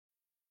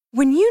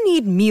When you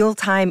need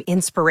mealtime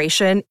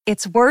inspiration,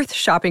 it's worth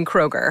shopping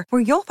Kroger,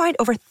 where you'll find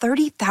over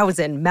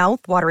 30,000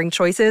 mouth-watering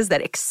choices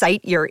that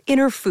excite your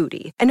inner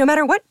foodie. And no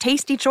matter what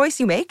tasty choice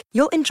you make,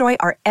 you'll enjoy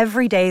our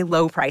everyday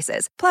low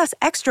prices, plus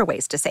extra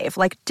ways to save,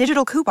 like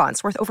digital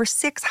coupons worth over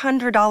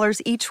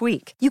 $600 each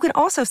week. You can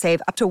also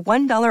save up to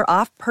 $1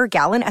 off per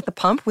gallon at the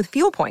pump with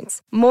fuel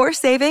points. More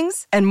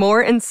savings and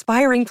more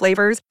inspiring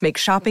flavors make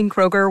shopping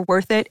Kroger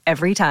worth it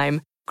every time.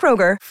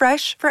 Kroger,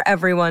 fresh for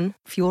everyone.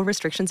 Fuel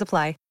restrictions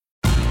apply.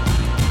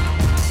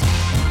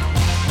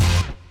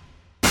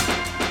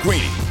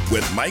 Greeny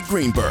with Mike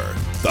Greenberg,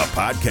 the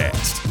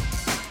podcast.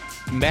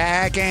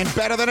 Back and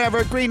better than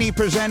ever, Greeny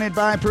presented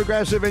by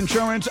Progressive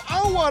Insurance.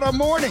 Oh, what a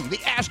morning. The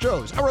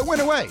Astros are a win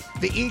away.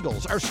 The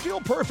Eagles are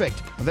still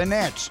perfect. The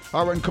Nets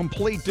are in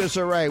complete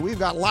disarray. We've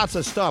got lots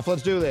of stuff.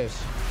 Let's do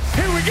this.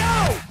 Here we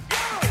go!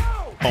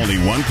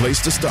 Only one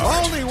place to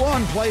start. Only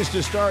one place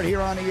to start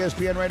here on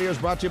ESPN Radio is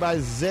brought to you by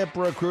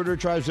ZipRecruiter.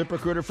 Try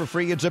ZipRecruiter for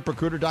free at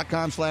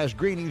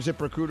ZipRecruiter.com/Greeny.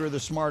 ZipRecruiter, the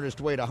smartest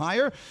way to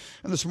hire.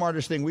 And the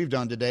smartest thing we've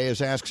done today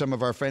is ask some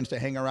of our friends to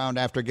hang around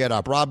after Get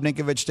Up. Rob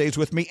Ninkovich stays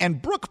with me,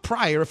 and Brooke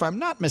Pryor, if I'm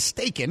not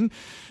mistaken,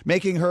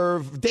 making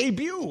her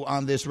debut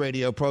on this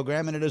radio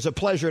program, and it is a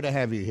pleasure to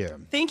have you here.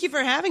 Thank you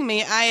for having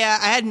me. I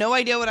had no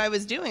idea what I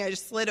was doing. I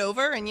just slid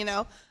over, and,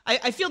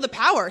 I feel the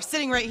power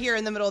sitting right here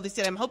in the middle of the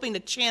seat. I'm hoping to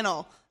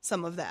channel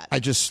some of that.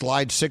 I just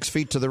slide 6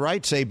 feet to the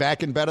right, say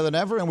back and better than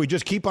ever, and we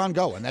just keep on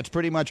going. That's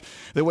pretty much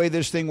the way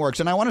this thing works.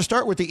 And I want to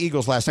start with the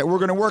Eagles last night. We're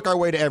going to work our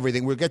way to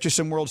everything. We'll get you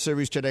some World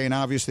Series today, and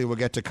obviously we'll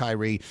get to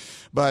Kyrie.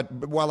 But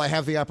while I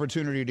have the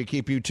opportunity to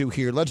keep you two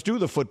here, let's do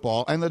the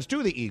football, and let's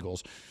do the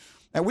Eagles.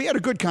 And we had a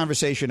good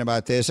conversation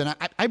about this, and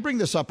I bring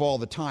this up all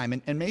the time,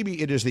 and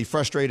maybe it is the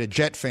frustrated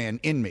Jet fan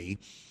in me,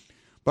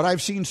 but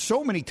I've seen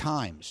so many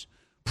times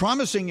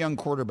promising young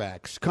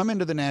quarterbacks come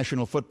into the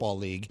National Football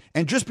League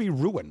and just be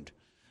ruined.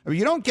 I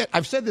mean,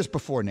 I've said this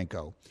before,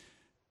 Ninko,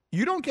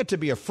 you don't get to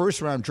be a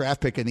first-round draft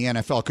pick in the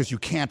NFL because you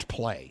can't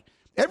play.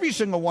 Every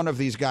single one of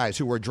these guys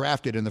who were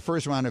drafted in the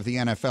first round of the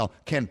NFL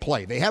can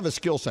play. They have a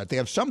skill set. They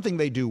have something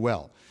they do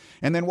well.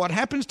 And then what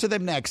happens to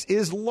them next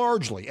is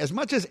largely, as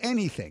much as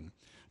anything,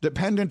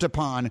 dependent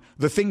upon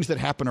the things that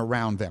happen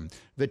around them,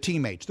 the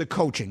teammates, the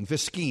coaching, the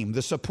scheme,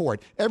 the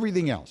support,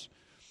 everything else.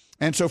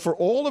 And so for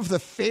all of the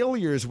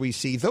failures we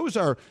see, those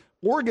are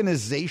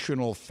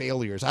organizational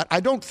failures. I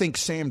don't think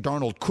Sam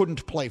Darnold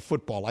couldn't play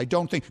football. I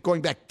don't think,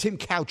 going back, Tim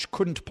Couch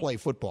couldn't play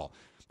football.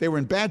 They were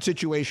in bad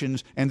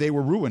situations, and they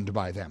were ruined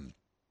by them.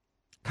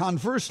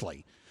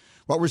 Conversely,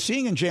 what we're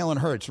seeing in Jalen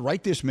Hurts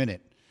right this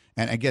minute,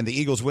 and again, the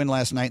Eagles win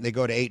last night, and they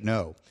go to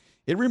 8-0.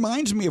 It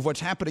reminds me of what's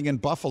happening in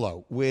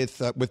Buffalo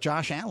with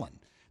Josh Allen.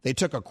 They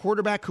took a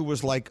quarterback who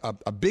was like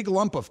a big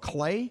lump of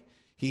clay.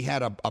 He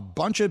had a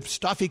bunch of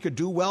stuff he could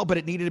do well, but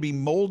it needed to be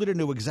molded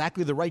into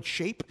exactly the right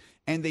shape,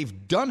 and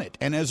they've done it.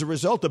 And as a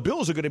result, the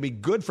Bills are going to be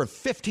good for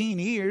 15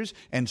 years,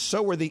 and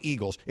so are the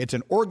Eagles. It's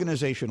an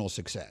organizational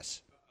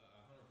success.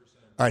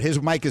 All right,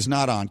 his mic is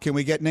not on. Can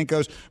we get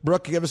Ninko's?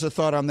 Brooke, give us a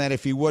thought on that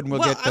if you would, and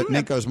we'll get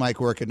Ninko's mic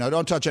working. No,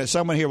 don't touch it.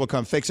 Someone here will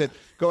come fix it.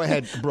 Go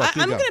ahead, Brooke.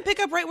 I'm going to pick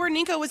up right where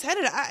Ninko was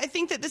headed. I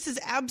think that this is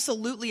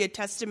absolutely a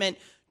testament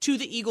to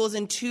the Eagles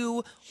and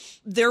to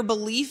their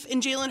belief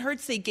in Jalen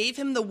Hurts. They gave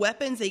him the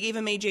weapons. They gave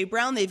him A.J.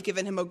 Brown. They've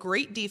given him a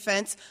great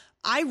defense.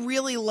 I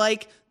really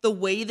like the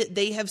way that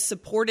they have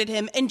supported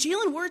him. And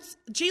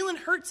Jalen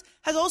Hurts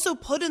has also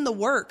put in the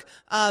work.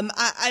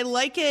 I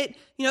like it.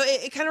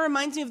 It kind of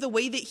reminds me of the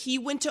way that he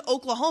went to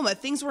Oklahoma.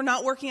 Things were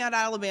not working out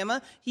at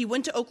Alabama. He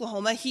went to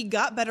Oklahoma. He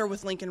got better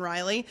with Lincoln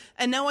Riley.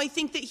 And now I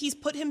think that he's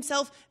put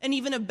himself in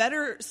even a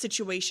better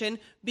situation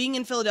being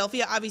in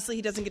Philadelphia. Obviously,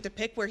 he doesn't get to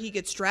pick where he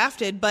gets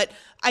drafted. But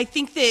I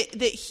think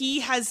that he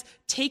has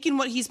taken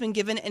what he's been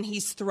given and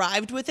he's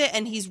thrived with it.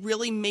 And he's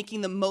really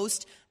making the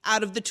most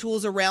out of the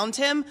tools around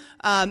him.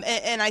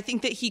 And I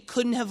think that he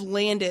couldn't have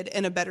landed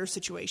in a better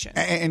situation.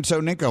 And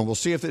so, Ninko, we'll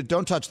see if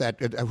don't touch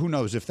that. Who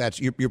knows if that's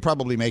you're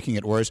probably making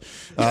it worse.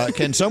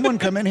 Can someone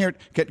come in here?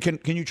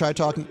 Can you try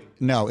talking?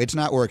 No, it's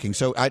not working.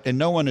 So and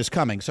no one is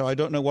coming. So I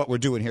don't know what we're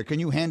doing here.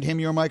 Can you hand him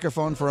your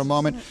microphone for a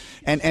moment?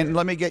 And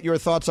let me get your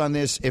thoughts on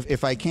this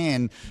if I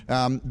can.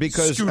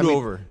 Because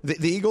over.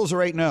 The Eagles are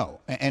 8-0,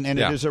 and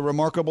it is a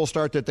remarkable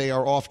start that they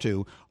are off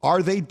to.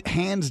 Are they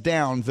hands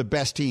down the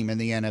best team in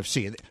the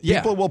NFC?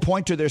 People will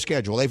point to their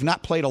schedule. They've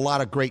not played a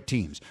lot of great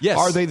teams. Yes.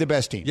 Are they the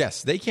best team?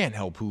 Yes, they can't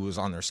help who was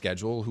on their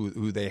schedule,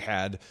 who they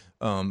had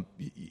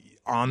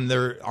on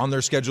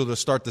their schedule to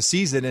start the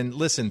season. And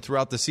listen,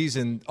 throughout the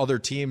season, other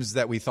teams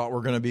that we thought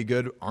were going to be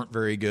good aren't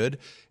very good,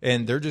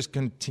 and they're just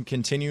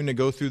continuing to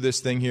go through this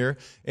thing here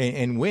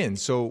and win.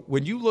 So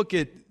when you look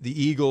at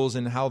the Eagles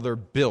and how they're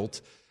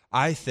built,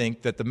 I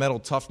think that the mental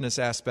toughness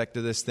aspect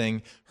of this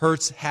thing,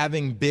 Hurts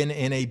having been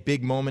in a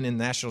big moment in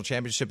the national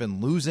championship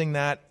and losing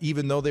that,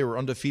 even though they were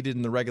undefeated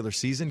in the regular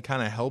season,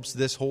 kind of helps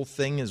this whole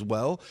thing as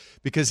well,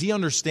 because he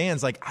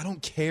understands, I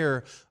don't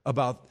care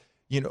about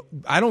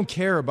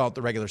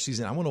the regular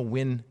season. I want to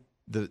win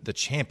the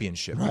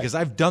championship, because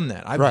I've done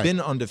that. I've been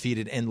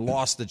undefeated and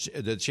lost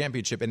the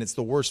championship, and it's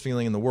the worst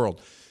feeling in the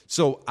world.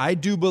 So I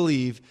do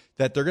believe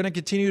that they're going to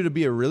continue to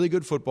be a really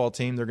good football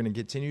team. They're going to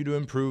continue to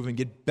improve and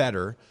get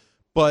better,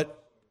 but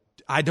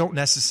I don't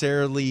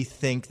necessarily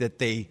think that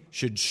they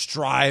should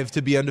strive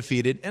to be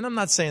undefeated, and I'm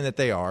not saying that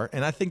they are.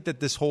 And I think that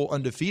this whole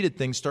undefeated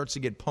thing starts to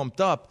get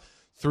pumped up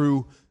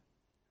through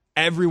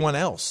everyone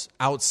else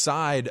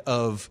outside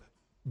of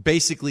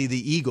basically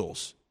the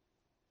Eagles.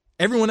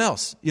 Everyone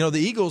else, the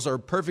Eagles are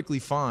perfectly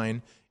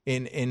fine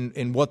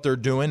in what they're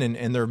doing,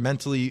 and they're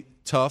mentally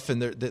tough.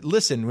 And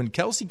listen, when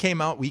Kelsey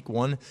came out week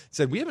 1,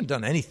 said we haven't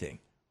done anything,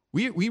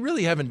 we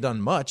really haven't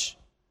done much.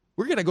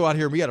 We're going to go out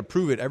here and we got to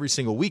prove it every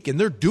single week, and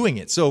they're doing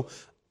it. So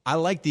I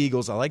like the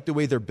Eagles. I like the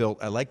way they're built.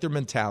 I like their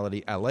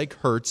mentality. I like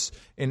Hurts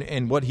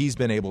and what he's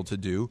been able to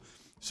do.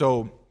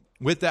 So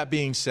with that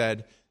being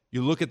said,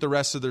 you look at the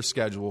rest of their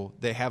schedule,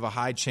 they have a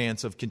high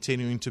chance of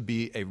continuing to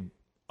be a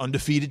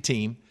undefeated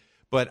team.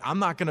 But I'm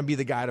not going to be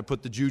the guy to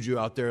put the juju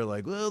out there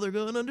like, well, they're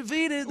going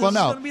undefeated. This is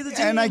going to be the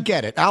team. And I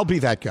get it. I'll be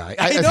that guy.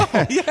 I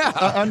know, yeah.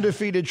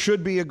 Undefeated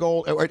should be a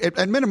goal.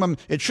 At minimum,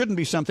 it shouldn't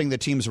be something that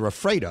teams are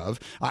afraid of.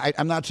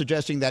 I'm not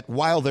suggesting that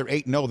while they're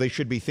 8-0, they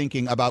should be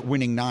thinking about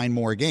winning 9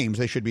 more games.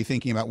 They should be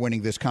thinking about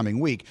winning this coming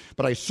week.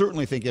 But I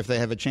certainly think if they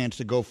have a chance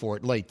to go for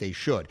it late, they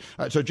should.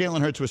 So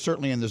Jalen Hurts was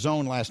certainly in the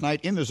zone last night.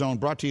 In the Zone,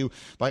 brought to you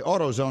by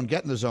AutoZone.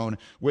 Get in the zone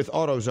with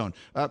AutoZone.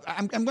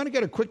 I'm going to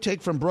get a quick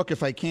take from Brooke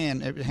if I can.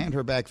 Hand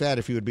her back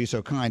that if you would be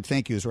so kind.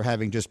 Thank you, as we're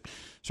having just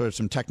sort of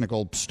some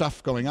technical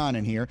stuff going on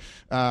in here.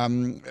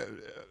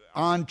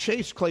 On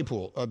Chase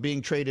Claypool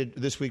being traded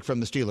this week from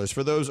the Steelers.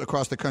 For those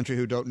across the country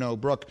who don't know,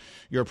 Brooke,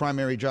 your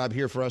primary job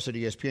here for us at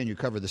ESPN, you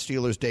cover the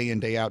Steelers day in,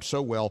 day out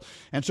so well.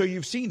 And so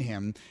you've seen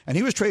him, and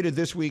he was traded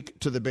this week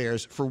to the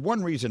Bears for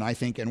one reason, I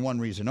think, and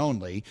one reason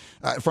only,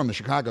 from the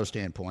Chicago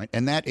standpoint,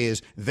 and that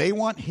is they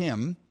want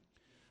him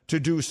to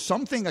do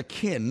something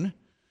akin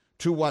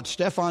to what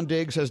Stephon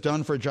Diggs has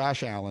done for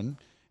Josh Allen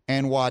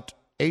and what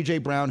A.J.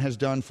 Brown has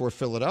done for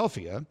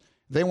Philadelphia.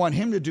 They want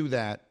him to do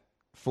that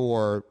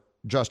for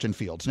Justin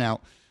Fields.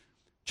 Now,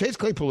 Chase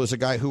Claypool is a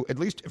guy who, at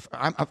least,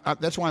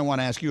 that's why I want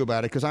to ask you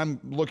about it, because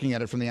I'm looking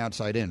at it from the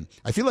outside in.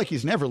 I feel like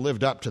he's never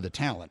lived up to the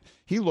talent.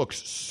 He looks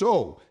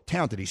so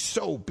talented. He's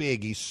so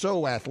big. He's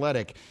so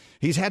athletic.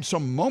 He's had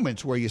some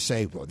moments where you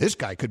say, well, this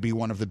guy could be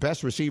one of the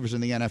best receivers in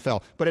the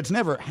NFL, but it's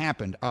never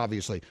happened,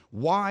 obviously.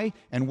 Why,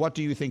 and what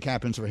do you think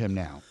happens for him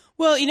now?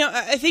 Well,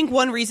 I think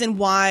one reason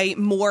why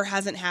more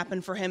hasn't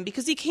happened for him,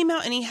 because he came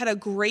out and he had a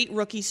great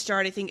rookie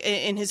start. I think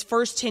in his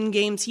first 10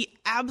 games, he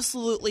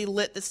absolutely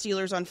lit the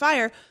Steelers on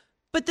fire.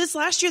 But this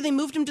last year, they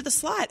moved him to the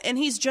slot, and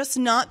he's just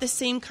not the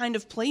same kind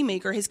of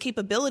playmaker. His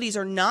capabilities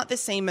are not the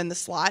same in the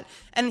slot,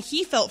 and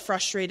he felt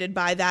frustrated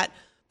by that.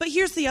 But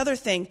here's the other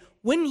thing.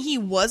 When he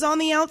was on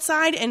the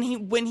outside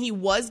and when he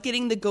was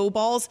getting the go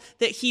balls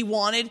that he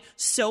wanted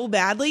so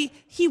badly,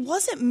 he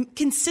wasn't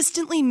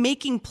consistently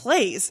making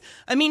plays.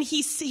 I mean,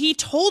 he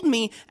told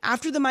me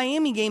after the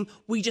Miami game,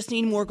 we just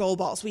need more go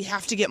balls. We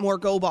have to get more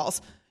go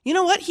balls. You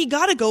know what? He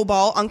got a go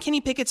ball on Kenny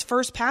Pickett's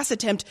first pass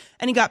attempt,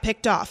 and he got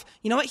picked off.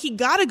 You know what? He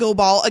got a go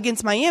ball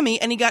against Miami,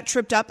 and he got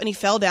tripped up, and he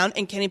fell down,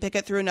 and Kenny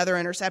Pickett threw another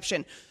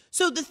interception.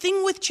 So the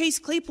thing with Chase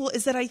Claypool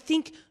is that I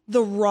think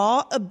the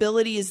raw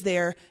ability is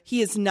there.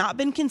 He has not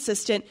been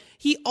consistent.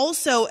 He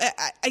also,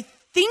 I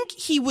think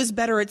he was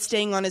better at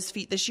staying on his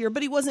feet this year,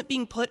 but he wasn't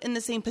being put in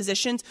the same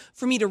positions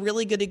for me to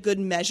really get a good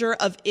measure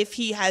of if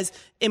he has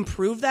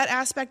improved that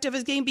aspect of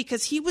his game,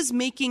 because he was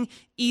making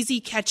easy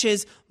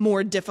catches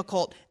more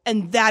difficult.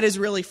 And that is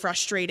really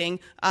frustrating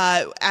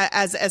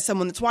as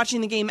someone that's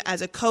watching the game,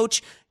 as a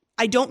coach.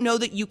 I don't know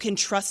that you can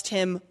trust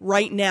him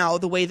right now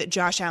the way that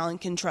Josh Allen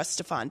can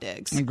trust Stephon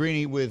Diggs. And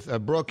Greeny with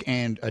Brooke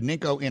and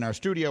Ninko in our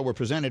studio. We're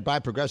presented by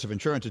Progressive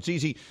Insurance. It's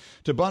easy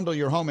to bundle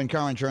your home and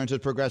car insurance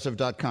at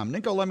Progressive.com.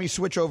 Ninko, let me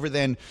switch over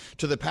then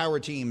to the power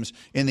teams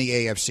in the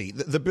AFC.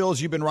 The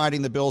Bills, you've been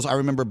riding the Bills. I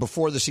remember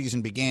before the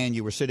season began,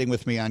 you were sitting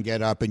with me on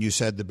Get Up, and you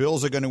said the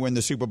Bills are going to win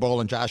the Super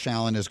Bowl and Josh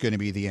Allen is going to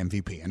be the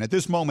MVP. And at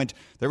this moment,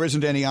 there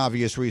isn't any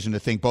obvious reason to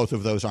think both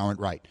of those aren't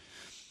right.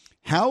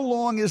 How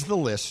long is the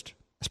list,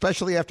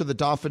 especially after the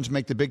Dolphins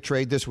make the big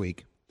trade this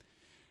week,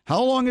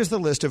 how long is the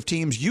list of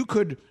teams you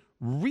could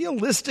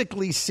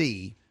realistically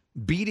see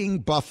beating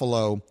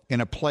Buffalo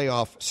in a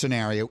playoff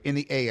scenario in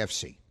the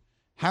AFC?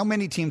 How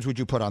many teams would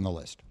you put on the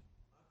list?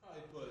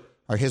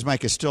 His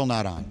mic is still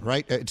not on,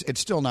 right?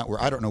 It's still not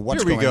where I don't know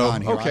what's going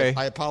on here. Okay.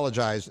 I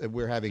apologize that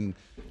we're having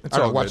I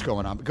don't know what's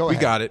going on. But go ahead.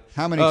 We got it.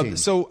 How many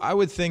teams? So I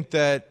would think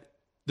that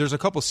there's a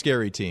couple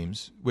scary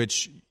teams,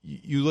 which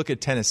you look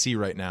at Tennessee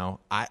right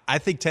now. I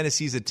think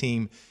Tennessee's a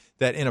team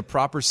that in a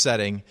proper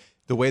setting,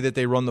 the way that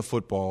they run the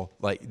football,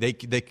 like they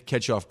could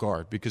catch you off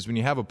guard, because when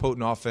you have a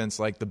potent offense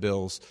like the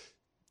Bills,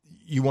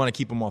 you want to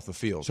keep them off the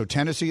field. So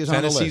Tennessee is on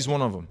the list. Tennessee's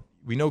one of them.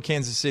 We know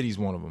Kansas City's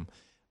one of them.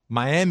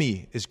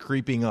 Miami is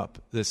creeping up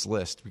this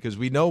list because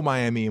we know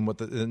Miami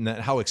and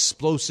how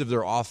explosive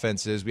their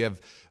offense is. We have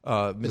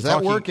does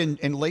that work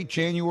in late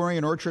January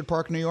in Orchard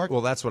Park, New York?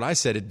 Well, that's what I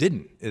said. It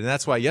didn't, and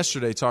that's why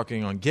yesterday,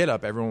 talking on Get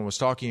Up, everyone was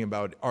talking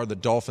about, are the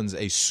Dolphins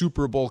a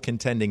Super Bowl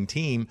contending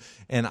team?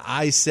 And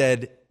I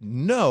said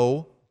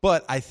no,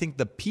 but I think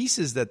the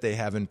pieces that they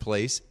have in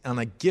place on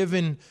a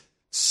given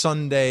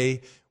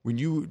Sunday, when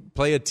you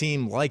play a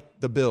team like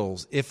the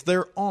Bills, if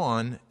they're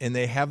on and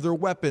they have their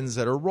weapons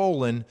that are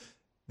rolling,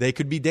 they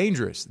could be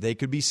dangerous. They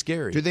could be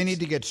scary. Do they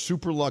need to get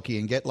super lucky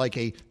and get like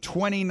a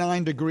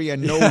 29-degree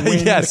and no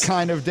wind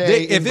kind of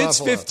day? If it's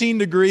 15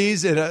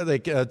 degrees and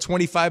like a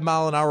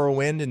 25-mile-an-hour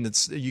wind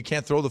and you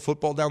can't throw the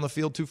football down the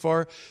field too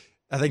far,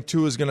 I think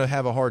Tua's going to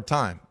have a hard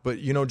time. But,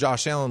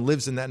 Josh Allen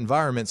lives in that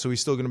environment, so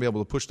he's still going to be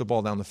able to push the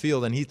ball down the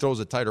field, and he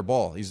throws a tighter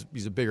ball.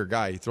 He's a bigger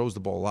guy. He throws the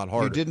ball a lot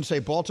harder. You didn't say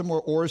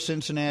Baltimore or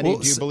Cincinnati. Well,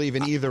 do you believe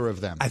in either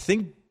of them? I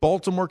think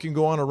Baltimore can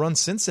go on a run.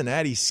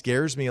 Cincinnati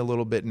scares me a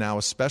little bit now,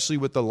 especially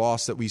with the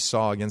loss that we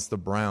saw against the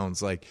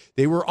Browns. Like,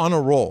 they were on a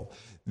roll.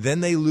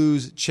 Then they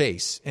lose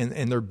Chase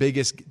and their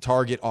biggest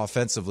target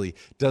offensively.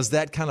 Does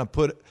that kind of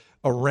put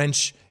a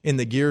wrench in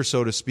the gear,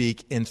 so to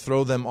speak, and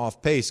throw them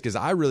off pace? Because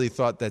I really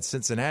thought that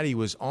Cincinnati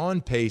was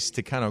on pace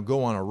to kind of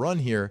go on a run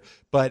here,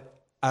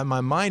 but my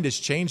mind has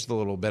changed a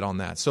little bit on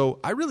that. So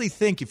I really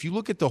think if you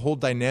look at the whole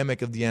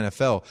dynamic of the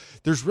NFL,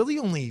 there's really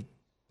only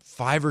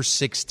 5 or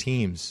 6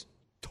 teams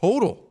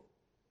total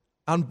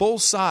on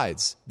both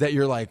sides that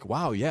you're like,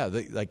 wow, yeah,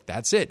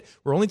 that's it.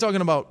 We're only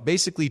talking about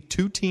basically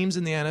 2 teams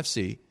in the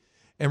NFC,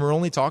 and we're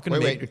only talking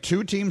Wait,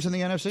 2 teams in the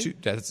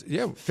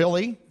NFC?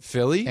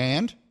 Philly,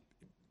 and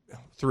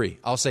 3.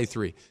 I'll say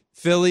 3.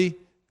 Philly,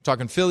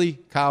 talking Philly,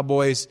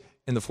 Cowboys,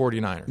 and the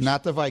 49ers.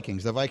 Not the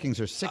Vikings. The Vikings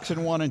are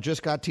 6-1 and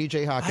just got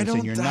T.J.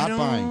 Hawkinson. You're not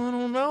buying. I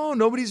don't know.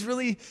 Nobody's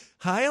really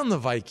high on the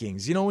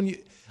Vikings.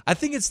 I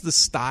think it's the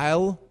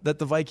style that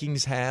the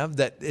Vikings have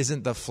that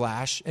isn't the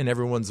flash, and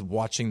everyone's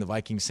watching the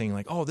Vikings saying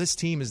like, oh, this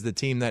team is the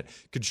team that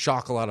could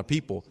shock a lot of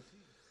people.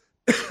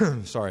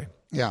 Sorry.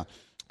 Yeah.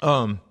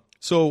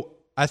 So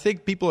I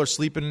think people are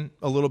sleeping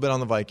a little bit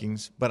on the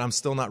Vikings, but I'm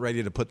still not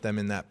ready to put them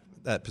in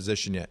that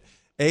position yet.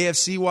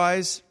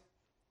 AFC-wise,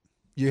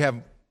 you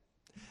have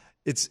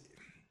it's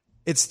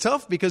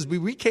tough because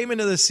we came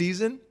into the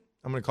season.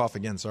 I'm going to cough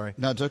again, sorry.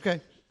 No, it's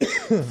okay.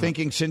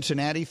 Thinking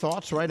Cincinnati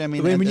thoughts, right? I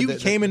mean, when you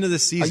came into the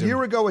season. A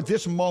year ago at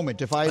this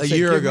moment, if I had said,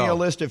 give me a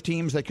list of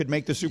teams that could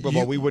make the Super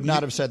Bowl, we would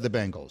not have said the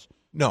Bengals.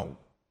 No.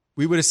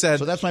 We would have said.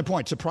 So that's my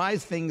point.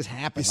 Surprise things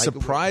happen.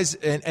 Surprise,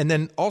 and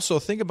then also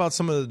think about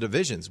some of the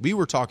divisions. We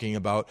were talking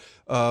about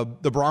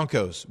the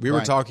Broncos. We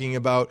were talking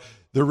about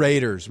the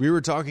Raiders. We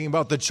were talking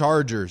about the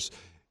Chargers.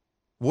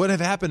 What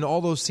have happened to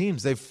all those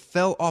teams? They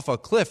fell off a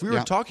cliff. We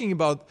were talking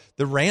about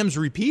the Rams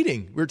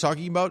repeating. We were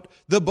talking about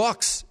the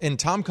Bucs and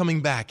Tom coming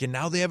back, and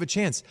now they have a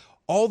chance.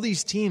 All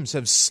these teams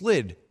have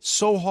slid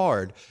so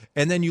hard,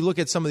 and then you look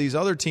at some of these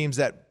other teams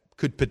that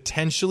could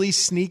potentially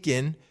sneak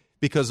in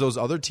because those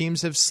other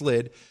teams have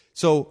slid.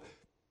 So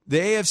the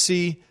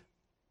AFC,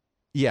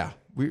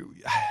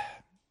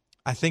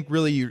 I think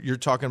really you're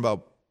talking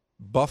about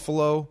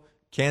Buffalo,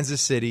 Kansas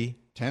City,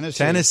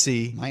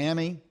 Tennessee,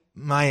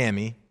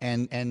 Miami,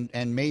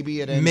 and maybe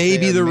it ends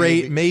maybe there, the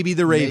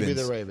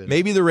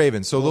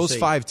Ravens. So those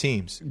 5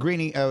 teams.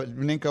 Greeny,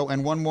 Ninko,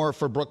 and one more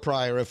for Brooke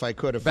Pryor, if I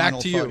could. Back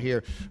to you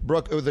here,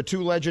 Brooke. The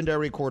 2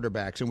 legendary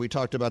quarterbacks, and we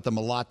talked about them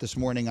a lot this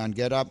morning on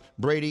Get Up.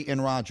 Brady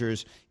and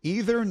Rodgers.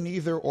 Either,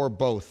 neither, or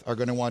both are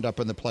going to wind up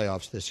in the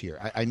playoffs this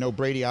year. I know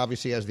Brady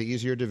obviously has the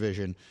easier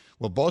division.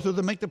 Will both of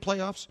them make the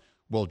playoffs?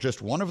 Will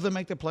just one of them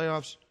make the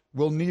playoffs?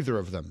 Will neither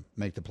of them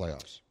make the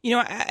playoffs?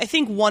 I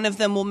think one of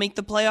them will make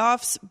the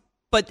playoffs,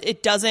 but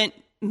it doesn't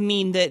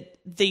mean that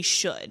they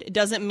should. It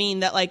doesn't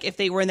mean that, like, if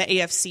they were in the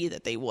AFC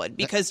that they would,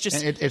 because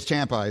just... And it's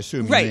Tampa, I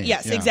assume. Right,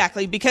 yes,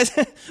 exactly. Because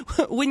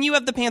when you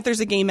have the Panthers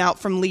a game out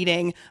from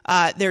leading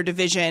their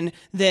division,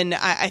 then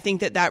I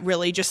think that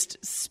really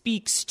just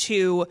speaks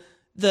to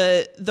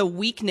the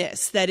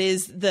weakness that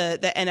is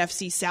the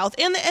NFC South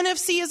and the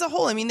NFC as a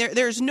whole. I mean,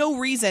 there's no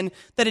reason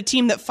that a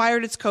team that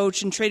fired its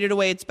coach and traded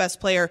away its best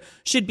player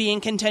should be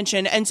in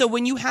contention. And so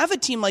when you have a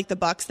team like the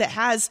Bucs that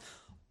has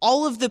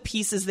all of the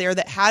pieces there,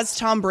 that has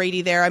Tom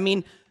Brady there, I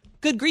mean,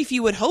 good grief,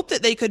 you would hope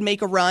that they could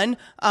make a run.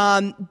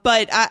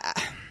 But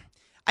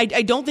I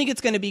don't think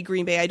it's going to be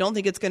Green Bay. I don't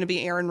think it's going to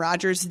be Aaron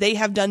Rodgers. They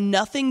have done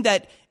nothing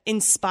that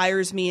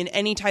inspires me in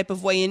any type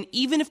of way. And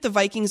even if the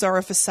Vikings are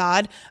a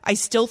facade, I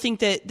still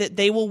think that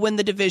they will win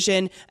the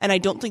division. And I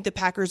don't think the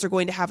Packers are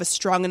going to have a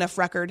strong enough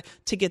record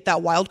to get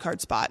that wild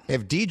card spot.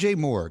 If DJ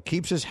Moore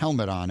keeps his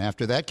helmet on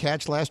after that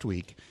catch last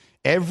week,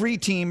 every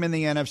team in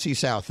the NFC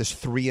South is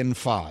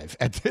 3-5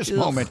 at this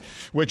moment,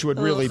 which would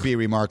really be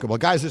remarkable.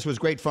 Guys, this was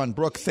great fun.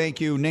 Brooke, thank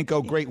you.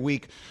 Ninko, great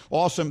week.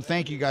 Awesome.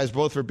 Thank you guys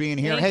both for being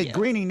here. Thank you.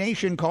 Greeny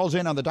Nation calls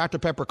in on the Dr.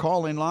 Pepper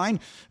call-in line.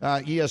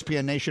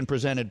 ESPN Nation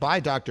presented by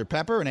Dr.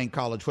 Pepper. It ain't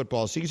college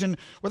football season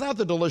without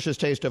the delicious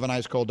taste of an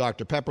ice-cold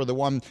Dr. Pepper, the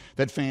one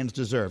that fans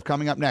deserve.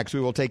 Coming up next,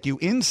 we will take you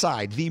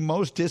inside the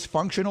most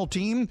dysfunctional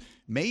team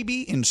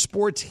maybe in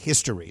sports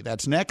history.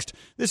 That's next.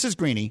 This is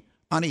Greeny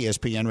on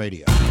ESPN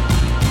Radio.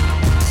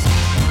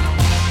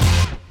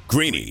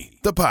 Greeny,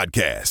 the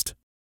podcast.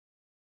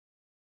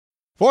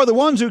 For the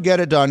ones who get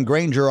it done,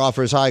 Grainger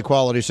offers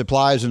high-quality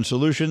supplies and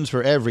solutions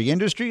for every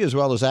industry, as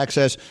well as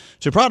access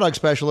to product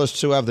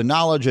specialists who have the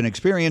knowledge and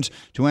experience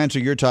to answer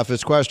your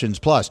toughest questions.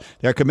 Plus,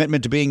 their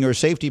commitment to being your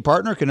safety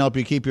partner can help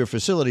you keep your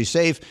facility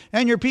safe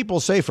and your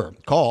people safer.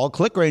 Call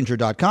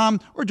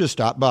clickgrainger.com or just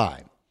stop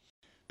by.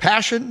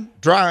 Passion,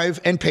 drive,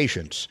 and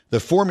patience.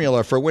 The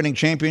formula for winning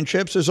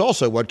championships is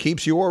also what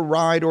keeps your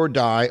ride or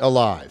die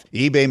alive.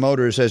 eBay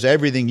Motors has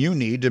everything you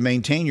need to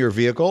maintain your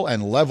vehicle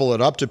and level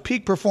it up to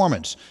peak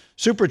performance.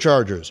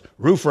 Superchargers,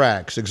 roof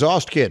racks,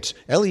 exhaust kits,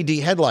 LED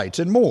headlights,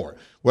 and more.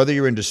 Whether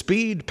you're into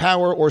speed,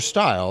 power, or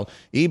style,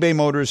 eBay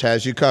Motors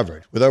has you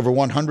covered. With over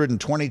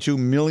 122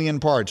 million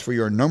parts for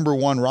your number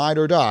one ride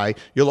or die,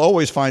 you'll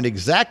always find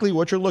exactly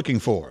what you're looking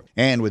for.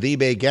 And with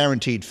eBay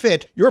Guaranteed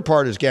Fit, your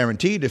part is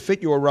guaranteed to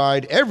fit your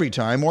ride every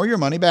time or your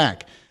money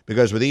back.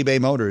 Because with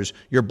eBay Motors,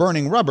 you're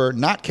burning rubber,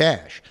 not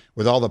cash.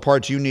 With all the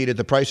parts you need at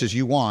the prices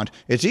you want,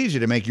 it's easy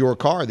to make your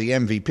car the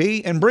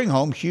MVP and bring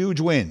home huge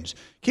wins.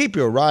 Keep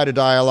your ride or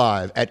die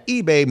alive at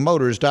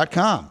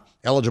ebaymotors.com.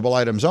 Eligible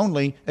items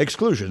only.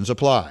 Exclusions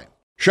apply.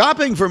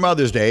 Shopping for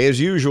Mother's Day is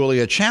usually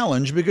a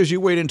challenge because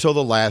you wait until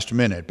the last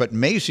minute, but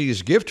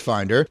Macy's Gift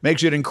Finder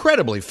makes it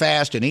incredibly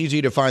fast and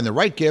easy to find the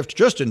right gift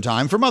just in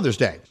time for Mother's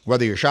Day.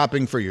 Whether you're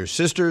shopping for your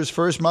sister's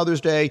first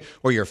Mother's Day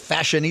or your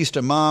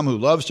fashionista mom who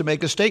loves to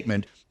make a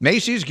statement,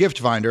 Macy's Gift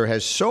Finder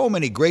has so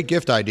many great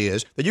gift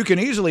ideas that you can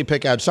easily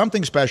pick out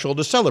something special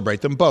to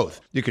celebrate them both.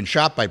 You can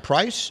shop by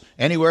price,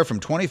 anywhere from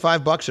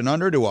 $25 and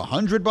under to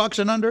 $100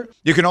 and under.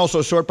 You can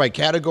also sort by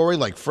category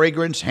like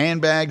fragrance,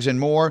 handbags, and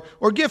more,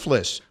 or gift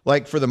lists,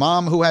 like for the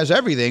mom who has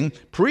everything,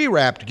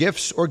 pre-wrapped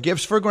gifts or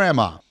gifts for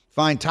grandma.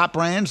 Find top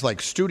brands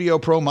like Studio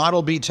Pro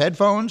Model Beats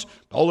headphones,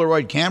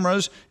 Polaroid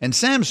cameras, and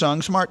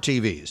Samsung smart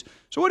TVs.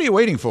 So what are you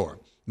waiting for?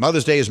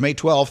 Mother's Day is May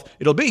 12th.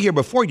 It'll be here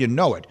before you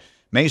know it.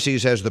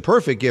 Macy's has the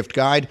perfect gift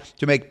guide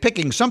to make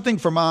picking something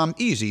for mom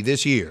easy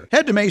this year.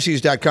 Head to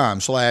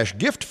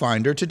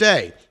Macys.com/giftfinder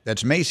today.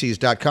 That's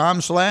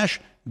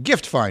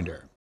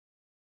Macys.com/giftfinder.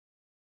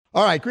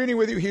 All right, Greeny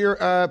with you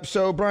here.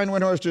 So Brian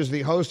Windhorst is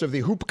the host of the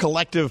Hoop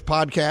Collective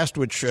podcast,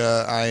 which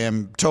I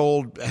am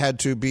told had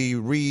to be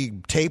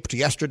retaped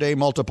yesterday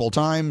multiple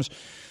times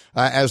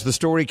as the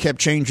story kept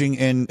changing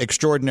in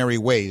extraordinary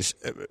ways.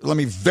 Let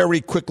me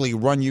very quickly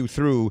run you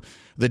through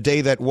the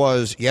day that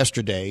was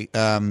yesterday.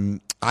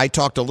 I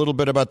talked a little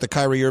bit about the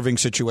Kyrie Irving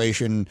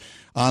situation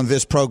on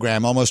this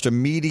program. Almost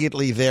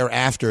immediately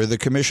thereafter, the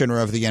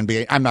commissioner of the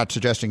NBA, I'm not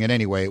suggesting in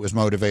any way it was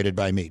motivated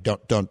by me.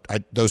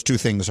 Those two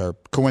things are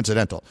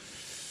coincidental.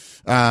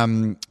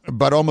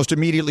 But almost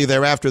immediately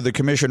thereafter, the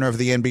commissioner of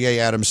the NBA,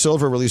 Adam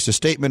Silver, released a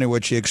statement in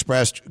which he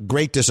expressed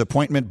great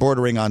disappointment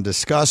bordering on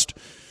disgust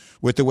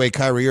with the way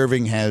Kyrie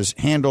Irving has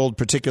handled,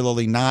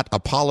 particularly not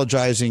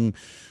apologizing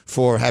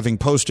for having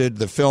posted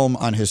the film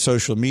on his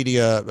social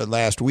media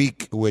last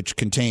week, which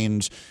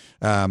contains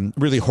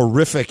really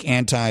horrific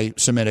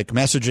anti-Semitic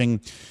messaging.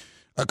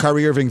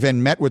 Kyrie Irving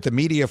then met with the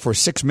media for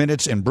 6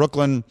 minutes in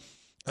Brooklyn,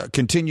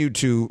 continued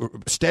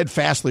to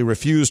steadfastly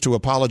refuse to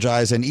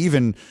apologize and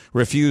even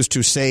refuse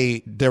to say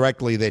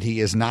directly that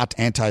he is not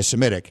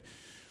anti-Semitic.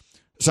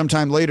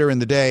 Sometime later in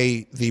the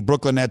day, the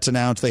Brooklyn Nets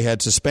announced they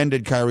had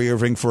suspended Kyrie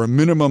Irving for a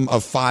minimum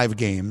of 5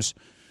 games.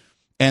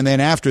 And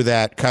then after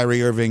that,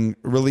 Kyrie Irving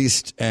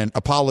released an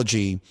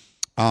apology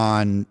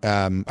on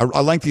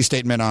a lengthy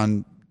statement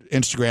on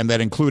Instagram that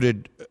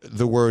included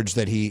the words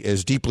that he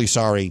is deeply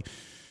sorry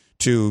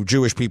to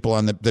Jewish people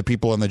and the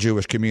people in the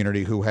Jewish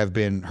community who have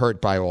been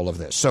hurt by all of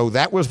this. So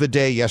that was the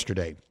day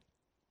yesterday.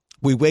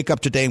 We wake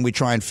up today and we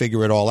try and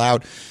figure it all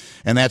out.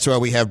 And that's why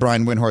we have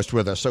Brian Windhorst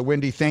with us. So,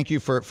 Wendy, thank you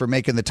for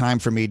making the time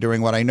for me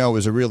during what I know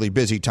is a really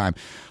busy time.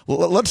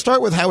 Let's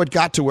start with how it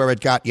got to where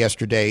it got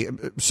yesterday.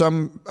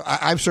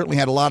 I've certainly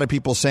had a lot of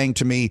people saying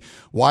to me,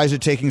 why is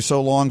it taking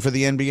so long for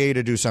the NBA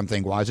to do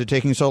something? Why is it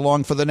taking so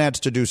long for the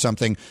Nets to do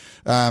something?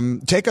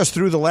 Take us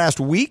through the last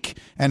week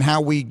and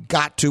how we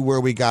got to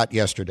where we got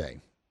yesterday.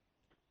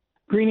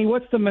 Greeny,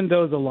 what's the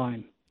Mendoza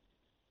line?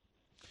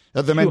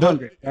 The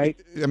 200, right?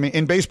 I mean,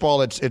 in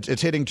baseball,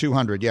 it's hitting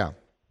 200, yeah.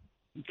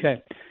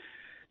 Okay.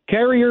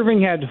 Kyrie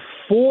Irving had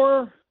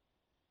 4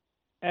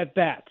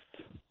 at-bats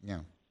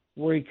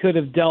where he could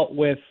have dealt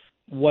with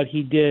what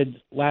he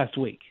did last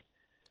week.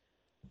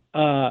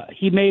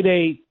 He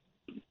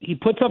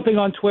put something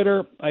on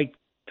Twitter like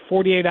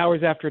 48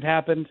 hours after it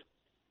happened.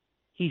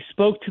 He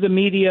spoke to the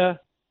media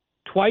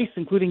twice,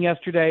 including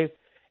yesterday,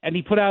 and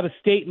he put out a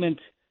statement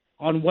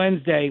on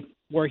Wednesday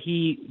where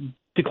he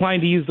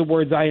declined to use the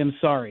words, "I am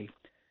sorry."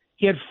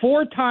 He had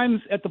 4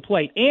 times at the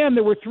plate, and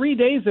there were 3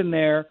 days in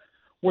there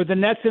where the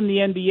Nets and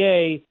the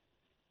NBA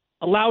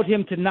allowed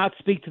him to not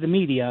speak to the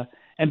media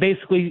and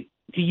basically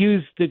to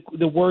use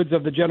the words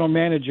of the general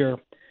manager,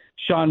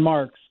 Sean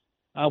Marks.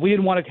 We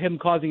didn't want him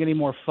causing any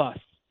more fuss.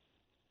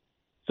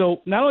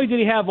 So not only did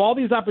he have all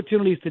these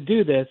opportunities to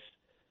do this,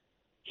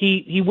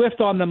 he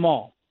whiffed on them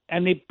all.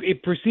 And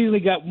it proceedingly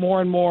got more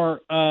and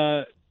more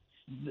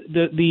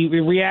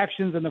the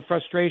reactions and the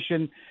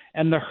frustration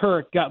and the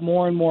hurt got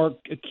more and more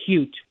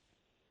acute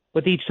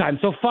with each time.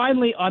 So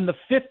finally, on the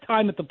fifth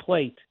time at the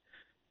plate,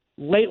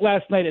 late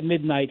last night at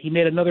midnight, he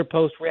made another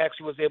post where he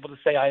actually was able to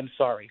say, "I am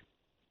sorry."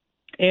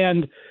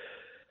 And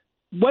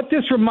what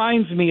this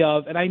reminds me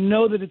of, and I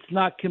know that it's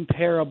not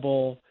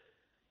comparable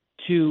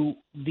to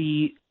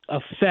the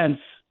offense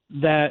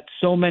that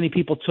so many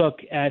people took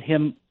at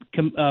him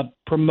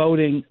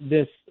promoting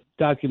this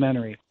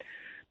documentary,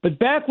 but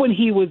back when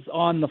he was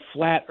on the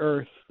Flat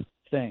Earth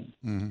thing,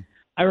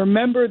 I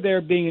remember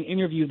there being an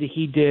interview that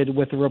he did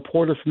with a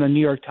reporter from the New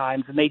York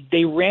Times, and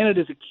they ran it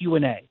as a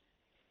Q&A.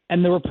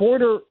 And the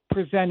reporter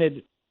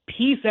presented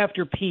piece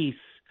after piece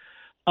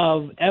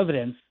of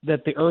evidence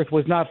that the earth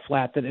was not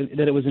flat, that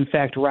it was in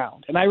fact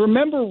round. And I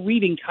remember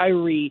reading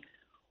Kyrie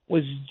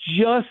was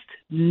just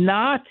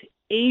not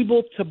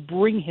able to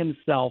bring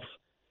himself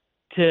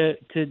to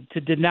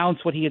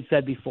denounce what he had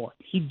said before.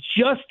 He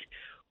just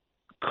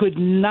could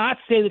not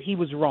say that he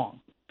was wrong.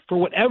 For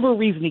whatever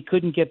reason, he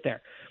couldn't get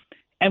there.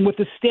 And with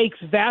the stakes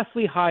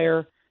vastly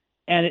higher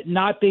and it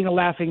not being a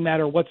laughing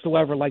matter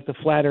whatsoever like the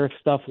flat earth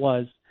stuff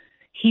was,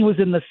 he was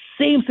in the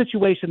same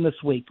situation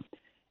this week.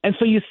 And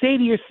so you say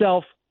to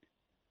yourself,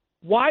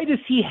 why does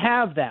he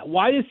have that?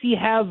 Why does he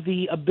have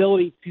the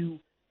ability to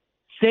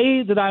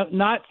say that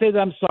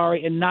I'm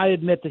sorry and not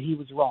admit that he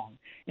was wrong?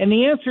 And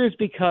the answer is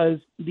because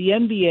the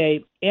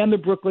NBA and the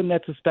Brooklyn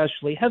Nets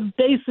especially have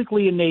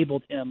basically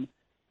enabled him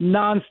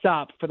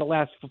nonstop for the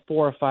last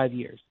 4 or 5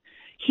 years.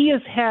 He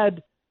has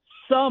had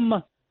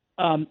some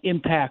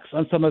impacts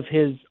on some of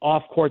his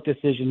off-court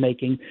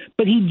decision-making,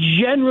 but he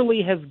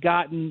generally has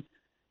gotten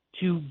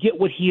to get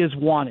what he has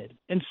wanted.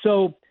 And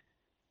so,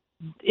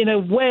 in a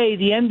way,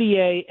 the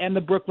NBA and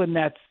the Brooklyn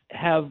Nets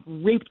have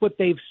reaped what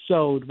they've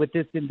sowed with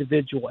this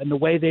individual and the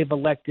way they've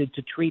elected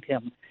to treat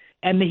him.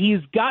 And he's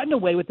gotten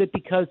away with it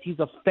because he's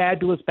a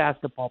fabulous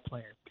basketball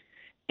player.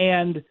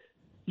 And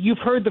you've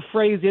heard the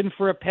phrase, in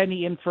for a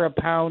penny, in for a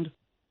pound.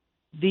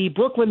 The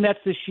Brooklyn Nets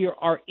this year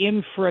are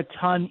in for a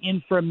ton,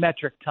 in for a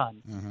metric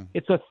ton. Mm-hmm.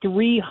 It's a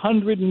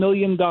 $300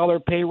 million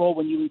payroll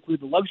when you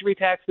include the luxury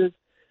taxes.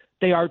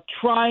 They are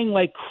trying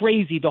like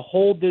crazy to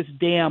hold this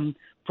dam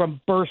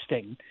from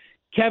bursting.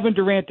 Kevin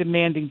Durant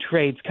demanding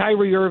trades,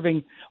 Kyrie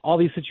Irving, all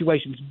these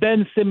situations.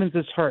 Ben Simmons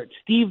is hurt.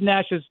 Steve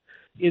Nash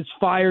is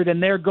fired,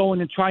 and they're going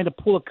and trying to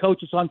pull a coach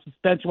that's on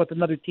suspension with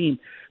another team,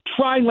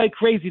 trying like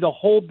crazy to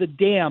hold the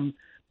dam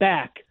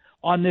back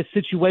on this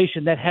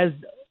situation that has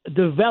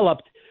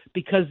developed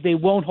because they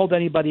won't hold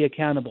anybody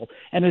accountable.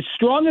 And as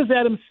strong as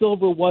Adam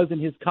Silver was in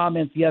his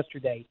comments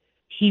yesterday,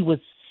 he was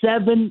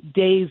 7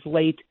 days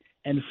late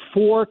and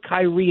 4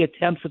 Kyrie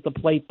attempts at the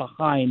plate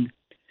behind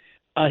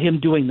him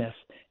doing this.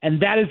 And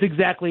that is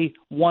exactly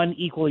one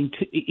equaling,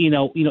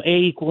 A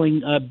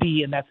equaling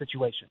B in that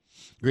situation.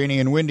 Greeny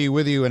and Windy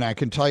with you, and I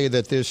can tell you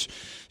that this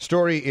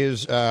story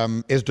is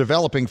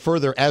developing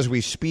further as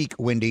we speak,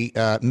 Windy.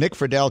 Nick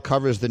Friedel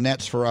covers the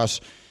Nets for us,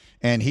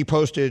 and he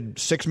posted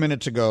 6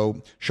 minutes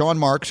ago, Sean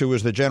Marks, who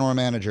is the general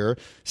manager,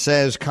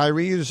 says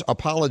Kyrie's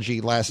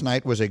apology last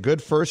night was a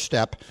good first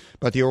step,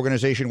 but the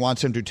organization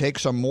wants him to take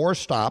some more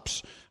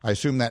stops. I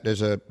assume that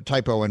is a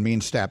typo and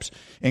means steps,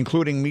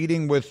 including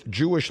meeting with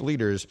Jewish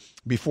leaders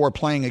before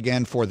playing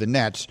again for the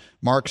Nets.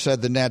 Marks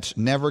said the Nets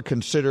never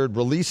considered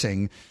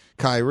releasing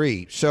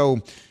Kyrie.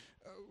 So,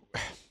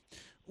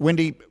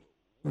 Windy,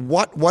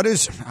 what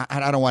is,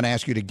 I don't want to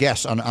ask you to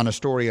guess on a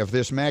story of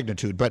this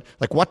magnitude, but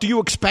like, what do you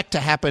expect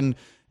to happen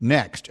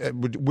next?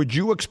 Would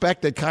you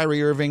expect that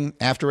Kyrie Irving,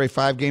 after a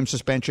 5-game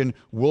suspension,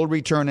 will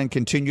return and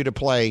continue to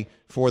play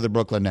for the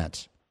Brooklyn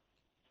Nets?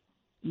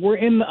 We're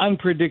in the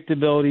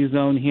unpredictability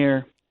zone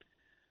here.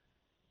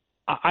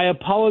 I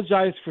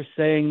apologize for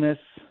saying this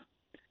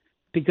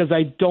because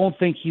I don't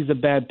think he's a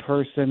bad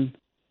person.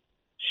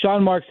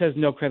 Sean Marks has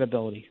no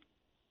credibility.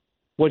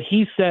 What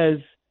he says,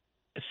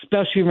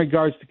 especially in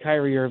regards to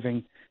Kyrie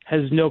Irving,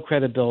 has no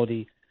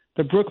credibility.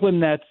 The Brooklyn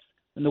Nets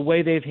and the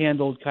way they've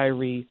handled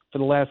Kyrie for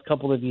the last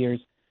couple of years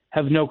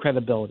have no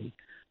credibility.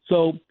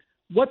 So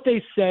what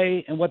they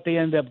say and what they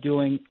end up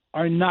doing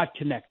are not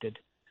connected.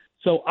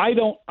 So I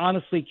don't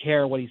honestly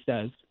care what he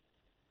says,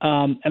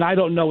 and I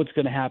don't know what's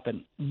going to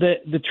happen.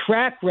 The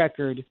track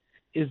record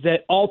is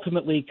that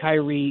ultimately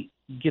Kyrie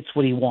gets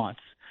what he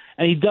wants,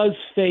 and he does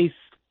face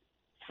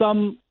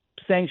some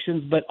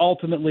sanctions, but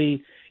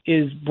ultimately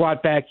is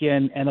brought back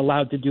in and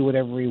allowed to do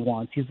whatever he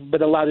wants. He's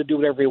been allowed to do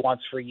whatever he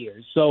wants for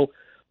years. So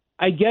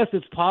I guess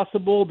it's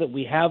possible that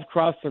we have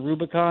crossed the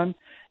Rubicon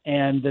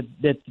and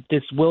that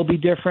this will be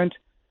different.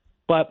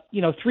 But,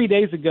 3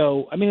 days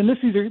ago, I mean, and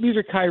these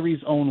are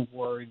Kyrie's own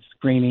words,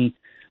 Greeny.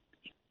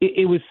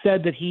 It was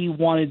said that he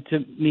wanted to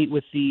meet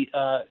with the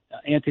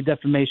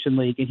Anti-Defamation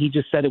League, and he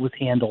just said it was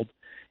handled.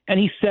 And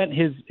he sent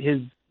his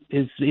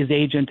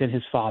agent and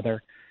his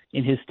father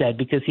in his stead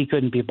because he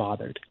couldn't be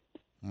bothered.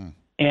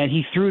 And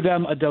he threw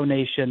them a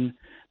donation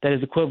that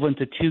is equivalent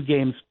to 2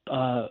 games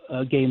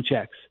game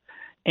checks.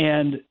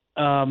 And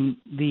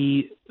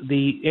the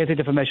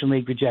Anti-Defamation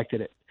League rejected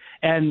it.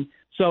 And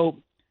so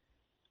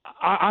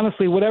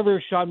honestly,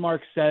 whatever Sean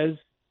Marks says,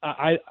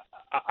 I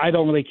I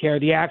don't really care.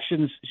 The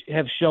actions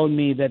have shown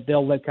me that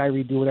they'll let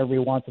Kyrie do whatever he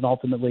wants, and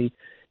ultimately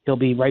he'll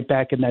be right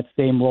back in that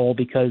same role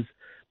because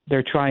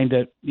they're trying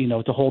to,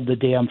 to hold the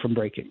dam from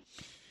breaking.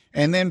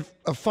 And then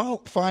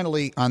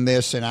finally on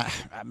this, and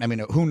I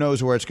mean, who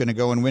knows where it's going to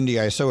go. And Wendy,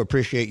 I so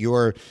appreciate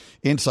your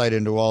insight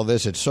into all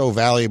this. It's so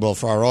valuable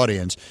for our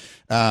audience.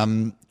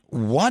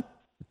 What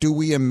do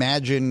we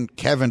imagine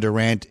Kevin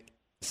Durant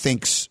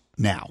thinks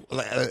now?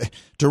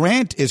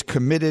 Durant is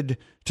committed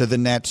to the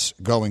Nets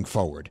going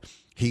forward.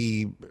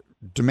 He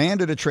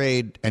demanded a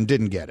trade and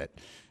didn't get it.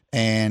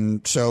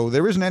 And so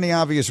there isn't any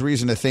obvious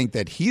reason to think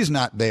that he's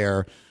not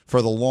there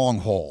for the long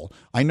haul.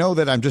 I know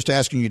that I'm just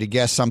asking you to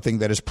guess something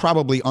that is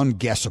probably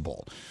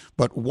unguessable,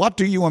 but what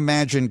do you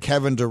imagine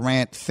Kevin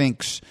Durant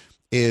thinks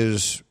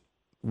is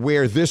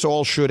where this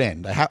all should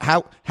end?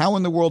 How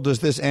in the world does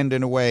this end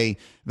in a way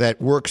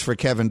that works for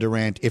Kevin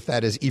Durant, if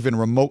that is even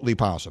remotely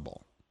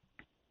possible?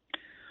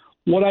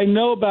 What I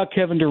know about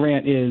Kevin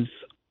Durant is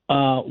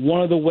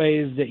one of the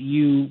ways that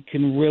you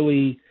can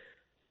really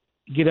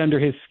get under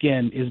his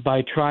skin is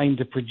by trying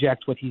to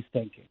project what he's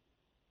thinking.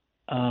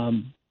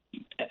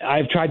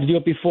 I've tried to do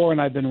it before,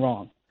 and I've been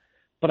wrong.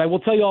 But I will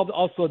tell you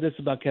also this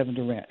about Kevin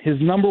Durant.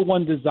 His number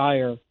one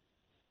desire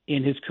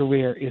in his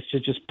career is to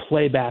just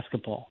play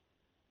basketball.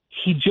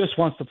 He just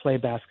wants to play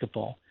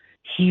basketball.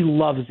 He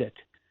loves it.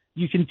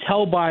 You can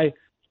tell by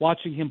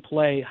watching him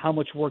play how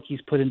much work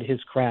he's put into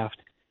his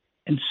craft.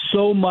 And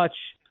so much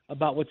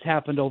about what's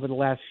happened over the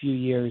last few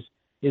years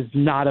is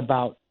not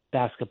about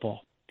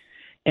basketball.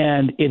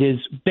 And it has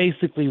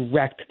basically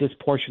wrecked this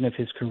portion of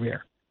his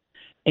career.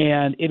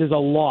 And it is a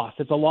loss.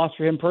 It's a loss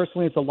for him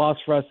personally. It's a loss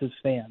for us as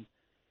fans.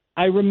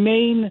 I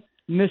remain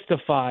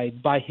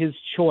mystified by his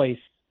choice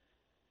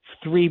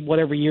 3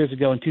 years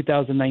ago in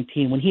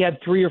 2019 when he had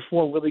 3 or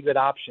 4 really good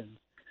options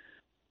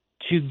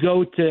to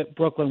go to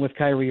Brooklyn with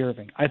Kyrie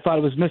Irving. I thought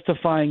it was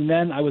mystifying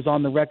then. I was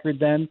on the record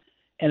then,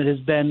 and it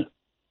has been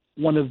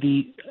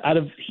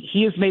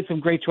he has made some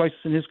great choices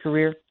in his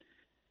career.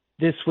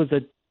 This was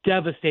a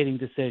devastating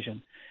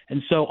decision.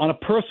 And so on a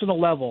personal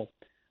level,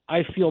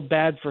 I feel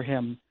bad for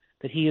him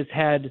that he has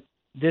had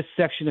this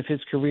section of his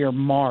career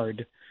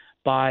marred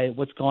by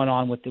what's gone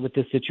on with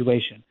this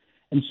situation.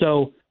 And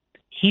so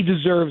he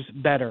deserves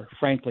better,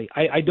 frankly.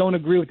 I don't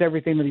agree with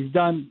everything that he's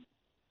done,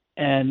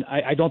 and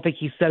I don't think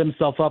he set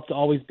himself up to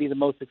always be the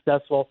most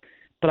successful,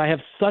 but I have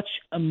such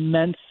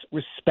immense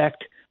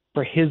respect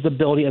for his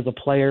ability as a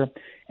player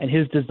and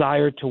his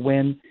desire to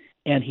win,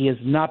 and he has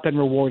not been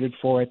rewarded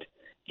for it.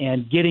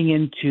 And getting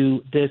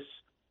into this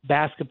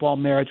basketball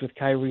marriage with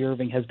Kyrie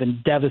Irving has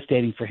been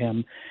devastating for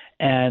him,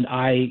 and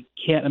I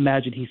can't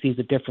imagine he sees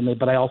it differently.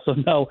 But I also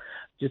know,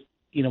 just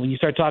when you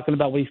start talking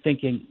about what he's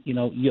thinking,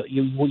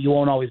 you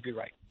won't always be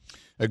right.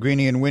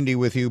 Greeny and Windy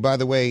with you. By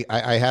the way,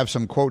 I have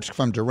some quotes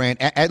from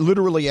Durant.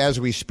 Literally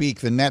as we speak,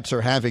 the Nets are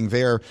having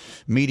their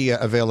media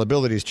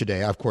availabilities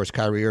today. Of course,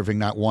 Kyrie Irving,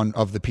 not one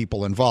of the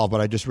people involved,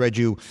 but I just read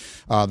you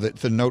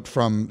the note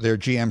from their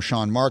GM,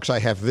 Sean Marks. I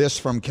have this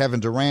from Kevin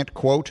Durant,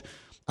 quote,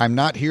 "I'm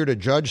not here to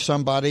judge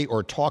somebody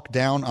or talk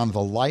down on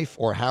the life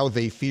or how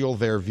they feel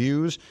their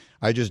views.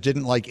 I just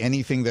didn't like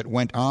anything that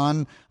went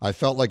on. I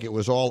felt like it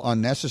was all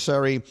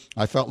unnecessary.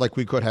 I felt like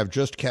we could have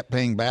just kept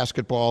playing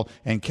basketball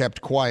and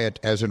kept quiet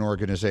as an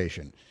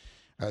organization."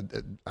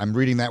 I'm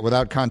reading that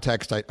without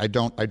context. I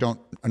don't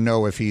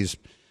know if he's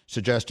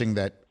suggesting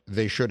that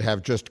they should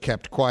have just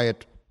kept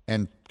quiet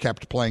and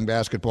kept playing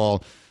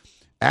basketball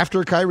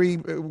after Kyrie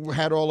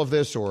had all of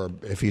this, or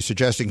if he's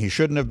suggesting he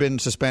shouldn't have been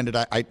suspended.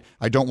 I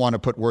don't want to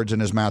put words in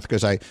his mouth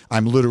because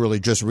I'm literally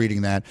just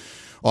reading that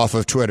off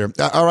of Twitter.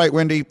 All right,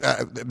 Wendy,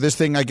 this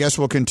thing, I guess,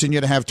 will continue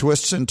to have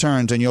twists and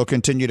turns, and you'll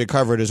continue to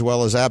cover it as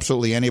well as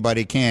absolutely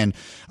anybody can.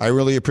 I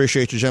really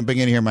appreciate you jumping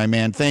in here, my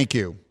man. Thank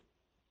you.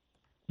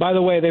 By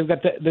the way, they've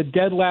got the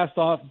dead last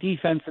off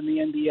defense in the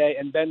NBA,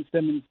 and Ben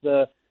Simmons,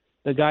 the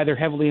guy they're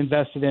heavily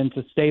invested in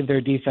to save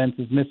their defense,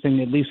 is missing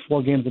at least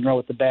 4 games in a row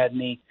with a bad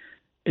knee.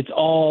 It's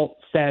all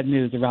sad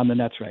news around the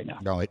Nets right now.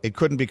 No, it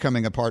couldn't be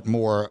coming apart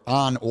more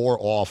on or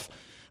off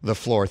the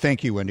floor.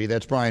 Thank you, Wendy.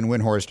 That's Brian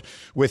Windhorst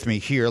with me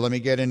here. Let me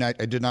get in. I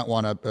did not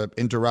want to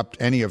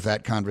interrupt any of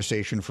that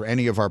conversation for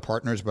any of our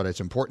partners, but it's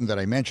important that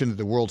I mention that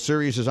the World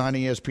Series is on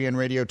ESPN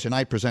Radio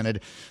tonight,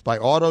 presented by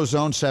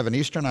AutoZone, 7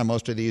 Eastern on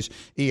most of these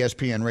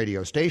ESPN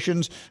radio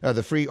stations.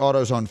 The free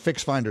AutoZone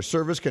Fix Finder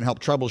service can help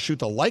troubleshoot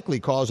the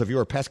likely cause of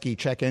your pesky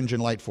check engine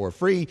light for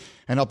free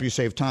and help you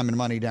save time and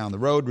money down the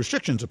road.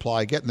 Restrictions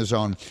apply. Get in the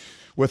zone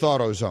with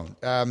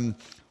AutoZone.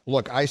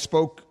 Look, I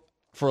spoke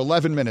for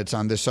 11 minutes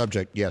on this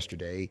subject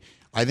yesterday.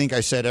 I think I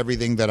said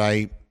everything that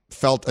I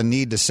felt a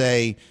need to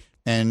say,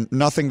 and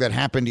nothing that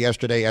happened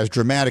yesterday, as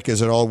dramatic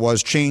as it all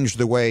was, changed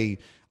the way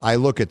I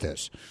look at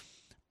this.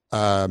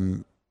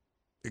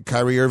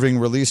 Kyrie Irving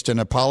released an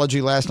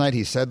apology last night.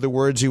 He said the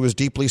words, he was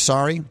deeply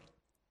sorry.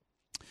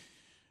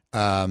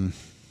 The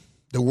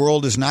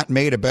world is not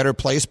made a better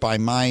place by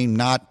my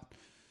not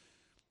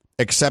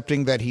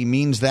accepting that he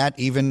means that,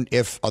 even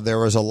if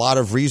there is a lot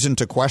of reason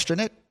to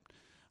question it.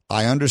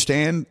 I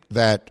understand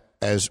that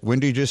as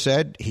Wendy just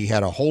said, he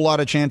had a whole lot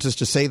of chances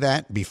to say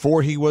that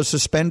before he was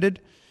suspended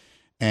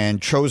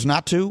and chose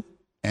not to.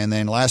 And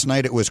then last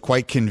night it was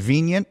quite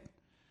convenient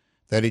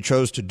that he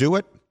chose to do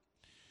it.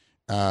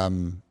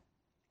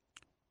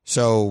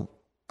 So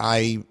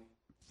I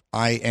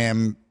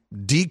am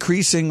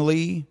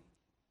decreasingly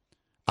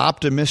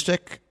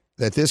optimistic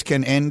that this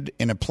can end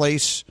in a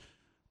place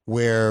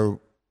where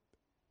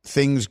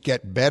things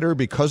get better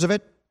because of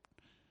it.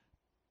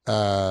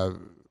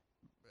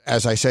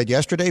 As I said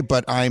yesterday,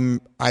 but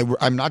I'm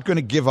not going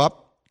to give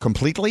up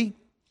completely.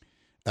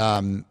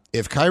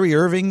 If Kyrie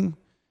Irving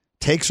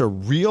takes a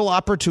real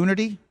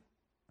opportunity,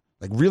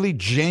 like really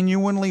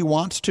genuinely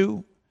wants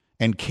to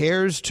and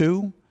cares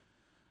to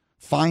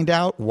find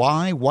out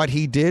why what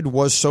he did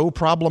was so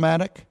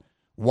problematic,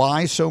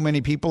 why so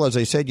many people, as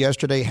I said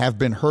yesterday, have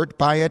been hurt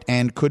by it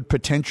and could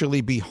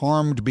potentially be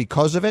harmed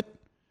because of it,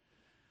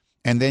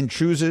 and then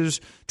chooses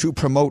to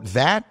promote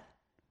that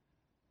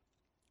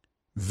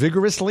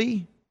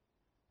vigorously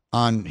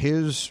on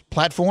his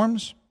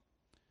platforms,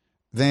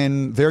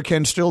 then there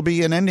can still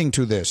be an ending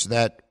to this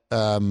that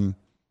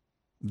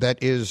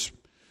is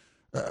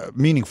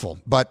meaningful.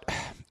 But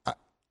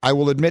I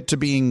will admit to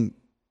being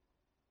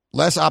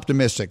less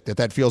optimistic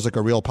that feels like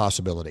a real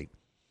possibility.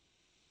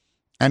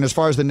 And as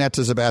far as the Nets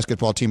as a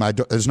basketball team,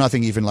 there's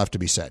nothing even left to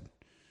be said.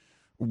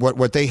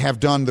 What they have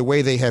done, the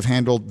way they have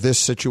handled this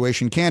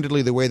situation,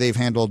 candidly, the way they've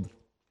handled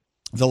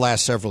the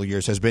last several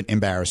years has been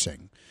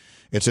embarrassing.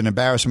 It's an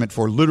embarrassment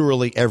for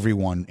literally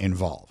everyone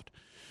involved,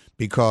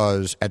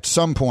 because at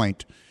some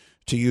point,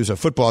 to use a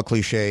football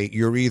cliche,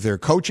 you're either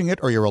coaching it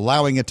or you're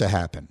allowing it to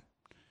happen.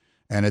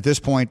 And at this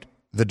point,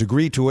 the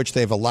degree to which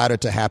they've allowed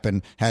it to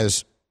happen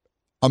has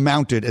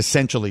amounted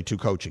essentially to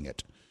coaching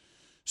it.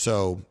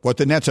 So what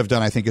the Nets have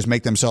done, I think, is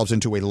make themselves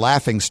into a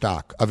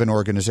laughingstock of an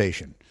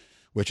organization,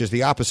 which is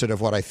the opposite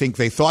of what I think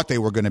they thought they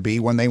were going to be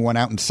when they went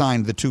out and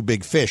signed the two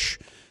big fish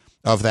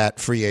of that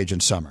free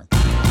agent summer.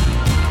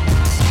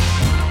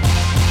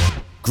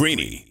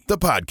 Greeny, the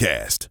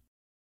podcast.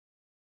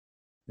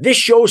 This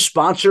show is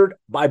sponsored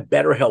by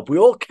BetterHelp. We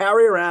all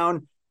carry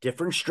around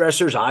different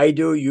stressors. I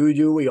do, you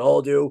do, we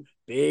all do,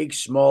 big,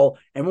 small.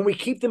 And when we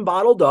keep them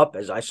bottled up,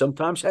 as I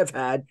sometimes have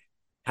had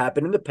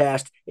happen in the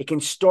past, it can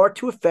start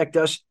to affect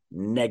us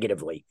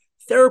negatively.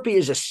 Therapy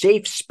is a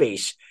safe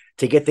space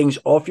to get things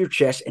off your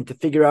chest and to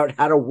figure out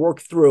how to work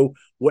through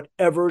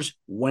whatever's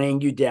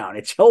weighing you down.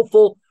 It's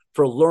helpful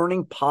for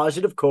learning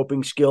positive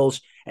coping skills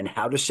and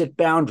how to set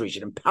boundaries.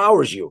 It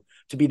empowers you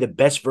to be the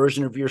best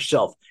version of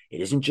yourself.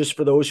 It isn't just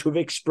for those who've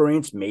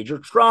experienced major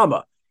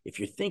trauma. If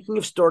you're thinking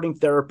of starting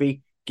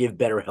therapy, give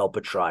BetterHelp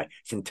a try.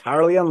 It's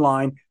entirely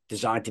online,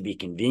 designed to be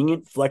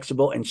convenient,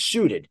 flexible, and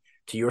suited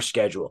to your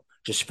schedule.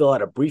 Just fill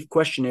out a brief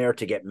questionnaire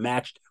to get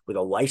matched with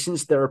a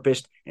licensed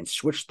therapist and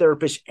switch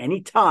therapists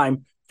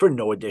anytime for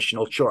no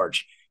additional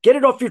charge. Get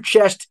it off your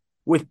chest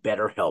with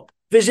BetterHelp.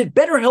 Visit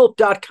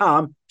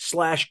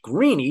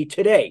BetterHelp.com/Greeny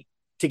today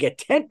to get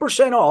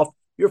 10% off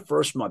your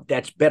first month.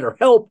 That's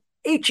BetterHelp,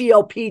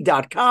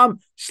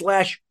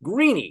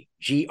 HELP.com/Greeny,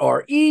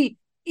 GREENY.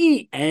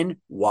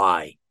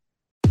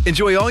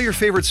 Enjoy all your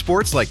favorite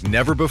sports like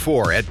never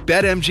before at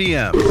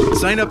BetMGM.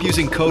 Sign up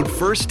using code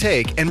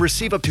FIRSTTAKE and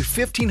receive up to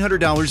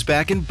 $1,500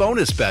 back in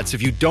bonus bets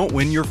if you don't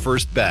win your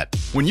first bet.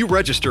 When you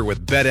register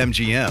with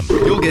BetMGM,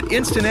 you'll get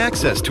instant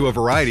access to a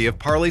variety of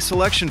parlay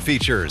selection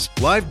features,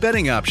 live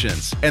betting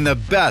options, and the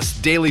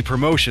best daily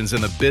promotions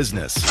in the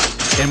business.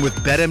 And with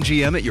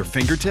BetMGM at your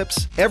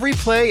fingertips, every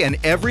play and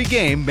every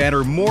game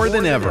matter more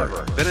than ever.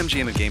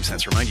 BetMGM and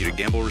GameSense remind you to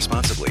gamble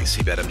responsibly.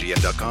 See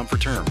BetMGM.com for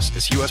terms.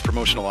 This U.S.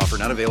 promotional offer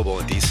not available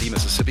in D.C.,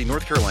 Mississippi,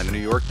 North Carolina, New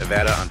York,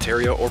 Nevada,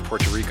 Ontario, or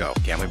Puerto Rico.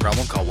 Gambling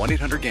problem? Call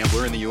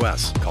 1-800-GAMBLER in the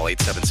U.S. Call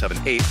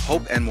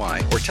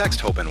 877-8-HOPE-NY or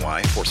text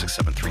HOPE-NY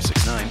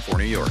 467-369 for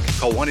New York.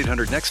 Call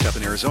 1-800-NEXT-STEP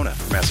in Arizona.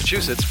 For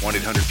Massachusetts,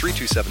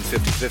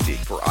 1-800-327-5050.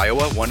 For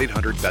Iowa,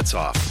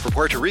 1-800-BETS-OFF. For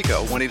Puerto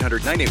Rico,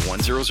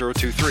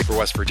 1-800-981-0023. For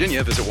West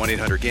Virginia, visit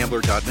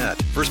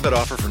 1-800-GAMBLER.net. First bet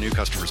offer for new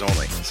customers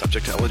only.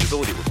 Subject to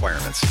eligibility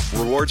requirements.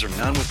 Rewards are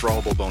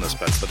non-withdrawable bonus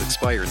bets that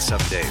expire in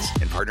 7 days.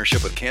 In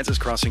partnership with Kansas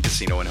Crossing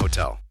Casino and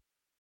Hotel.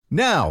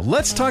 Now,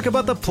 let's talk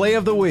about the play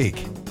of the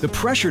week. The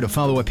pressure to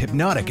follow up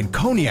Hypnotic and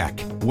Cognac,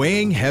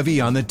 weighing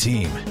heavy on the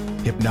team.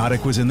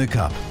 Hypnotic was in the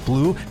cup,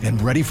 blue, and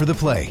ready for the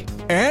play.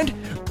 And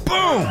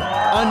boom!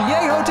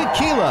 Añejo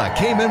Tequila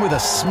came in with a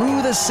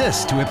smooth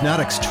assist to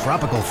Hypnotic's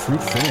tropical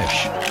fruit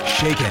finish.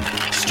 Shaken,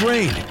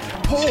 strained,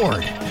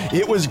 poured.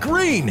 It was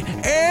green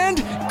and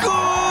good!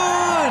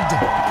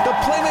 The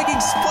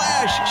playmaking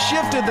splash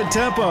shifted the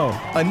tempo.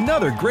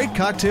 Another great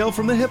cocktail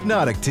from the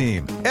Hypnotic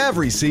team.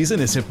 Every season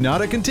is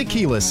Hypnotic and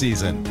Tequila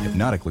season.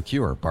 Hypnotic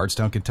Liqueur,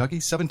 Bardstown, Kentucky,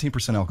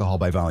 17% alcohol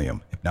by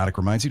volume. Hypnotic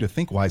reminds you to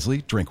think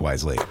wisely, drink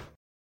wisely.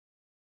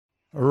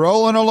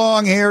 Rolling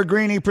along here,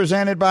 Greeny,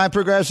 presented by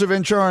Progressive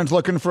Insurance.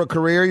 Looking for a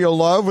career you'll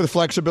love with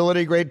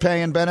flexibility, great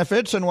pay, and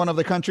benefits in one of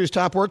the country's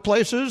top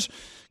workplaces?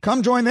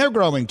 Come join their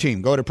growing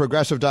team. Go to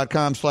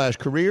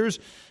progressive.com/careers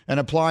and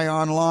apply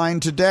online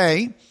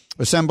today.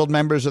 Assembled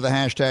members of the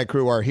hashtag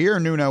crew are here.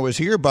 Nuno is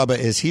here. Bubba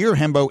is here.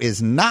 Hembo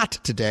is not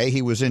today.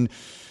 He was in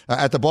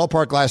at the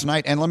ballpark last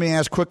night. And let me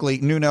ask quickly,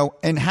 Nuno,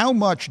 and how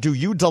much do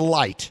you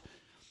delight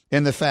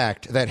in the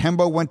fact that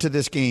Hembo went to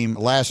this game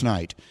last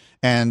night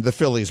and the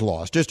Phillies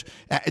lost? Just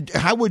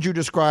how would you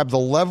describe the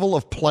level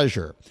of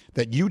pleasure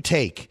that you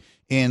take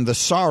in the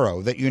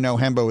sorrow that you know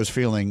Hembo is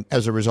feeling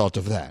as a result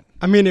of that?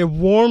 I mean, it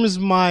warms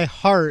my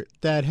heart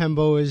that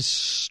Hembo is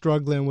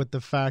struggling with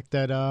the fact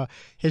that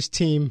his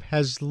team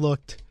has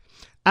looked.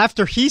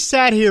 After he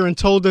sat here and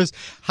told us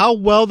how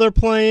well they're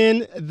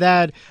playing,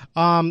 that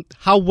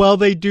how well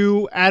they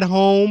do at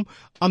home,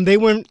 they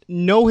went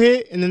no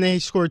hit and then they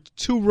scored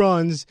 2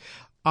 runs.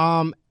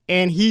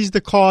 And he's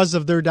the cause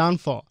of their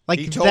downfall. Like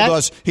he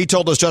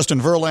told us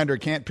Justin Verlander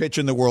can't pitch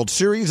in the World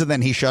Series, and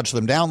then he shuts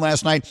them down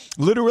last night.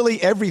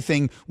 Literally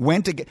everything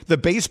went against the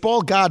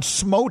baseball god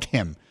smote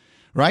him,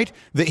 right?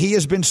 That he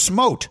has been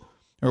smote,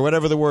 or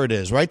whatever the word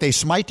is, right? They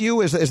smite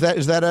you. Is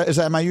that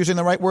am I using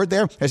the right word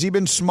there? Has he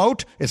been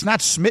smote? It's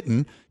not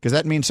smitten, because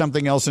that means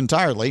something else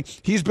entirely.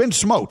 He's been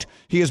smote.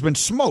 He has been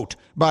smote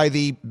by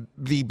the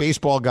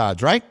baseball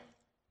gods, right?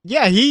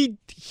 Yeah, he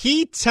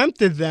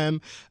tempted them.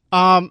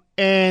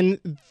 And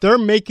they're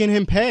making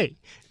him pay.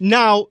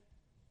 Now,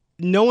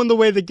 knowing the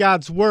way the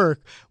gods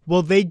work,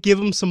 will they give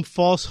him some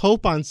false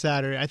hope on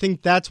Saturday? I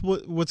think that's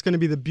what's going to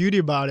be the beauty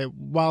about it.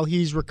 While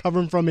he's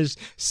recovering from his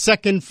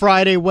second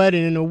Friday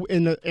wedding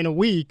in a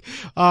week,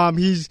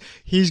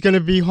 he's going to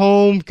be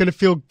home, going to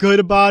feel good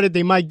about it.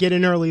 They might get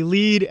an early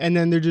lead, and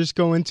then they're just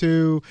going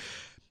to.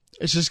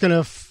 It's just going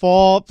to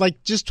fall.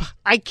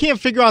 I can't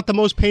figure out the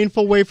most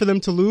painful way for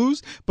them to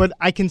lose, but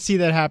I can see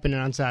that happening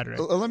on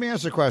Saturday. Let me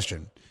ask a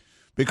question.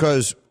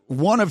 Because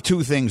one of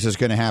two things is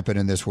going to happen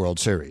in this World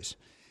Series.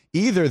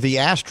 Either the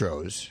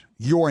Astros,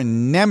 your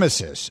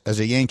nemesis as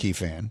a Yankee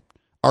fan,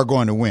 are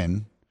going to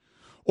win,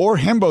 or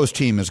Hembo's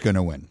team is going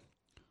to win.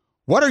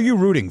 What are you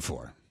rooting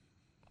for?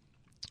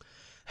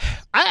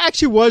 I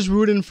actually was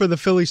rooting for the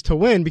Phillies to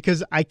win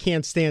because I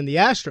can't stand the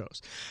Astros.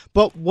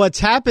 But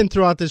what's happened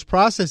throughout this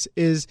process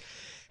is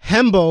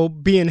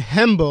Hembo, being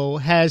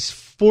Hembo, has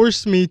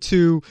forced me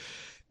to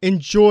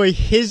enjoy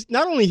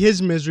not only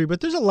his misery,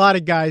 but there's a lot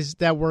of guys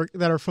that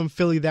are from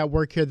Philly that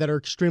work here that are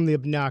extremely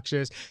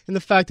obnoxious, and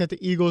the fact that the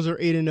Eagles are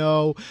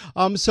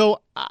 8-0.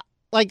 So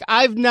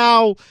I've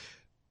now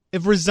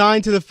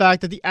resigned to the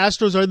fact that the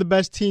Astros are the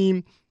best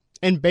team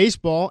in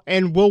baseball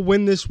and will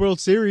win this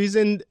World Series,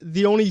 and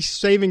the only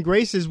saving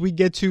grace is we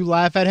get to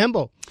laugh at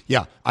Hembo.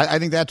 Yeah, I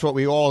think that's what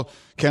we all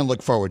can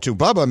look forward to.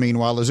 Bubba,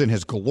 meanwhile, is in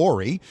his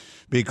glory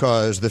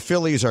because the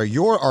Phillies are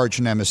your arch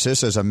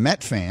nemesis as a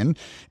Met fan,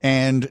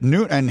 and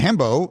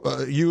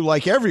Hembo, you,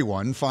 like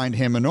everyone, find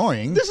him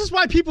annoying. This is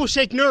why people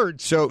shake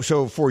nerds.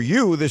 So for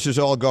you, this is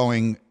all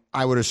going,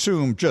 I would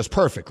assume, just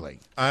perfectly.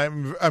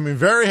 I'm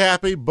very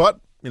happy, but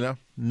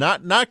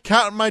not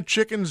counting my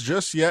chickens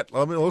just yet.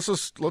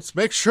 Let's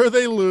make sure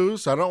they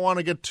lose. I don't want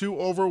to get too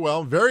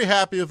overwhelmed. Very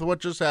happy with what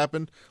just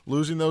happened,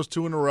 losing those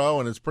 2 in a row,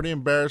 and it's pretty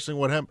embarrassing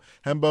what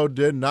Hembo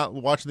did, not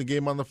watching the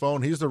game on the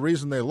phone. He's the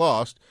reason they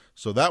lost,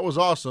 so that was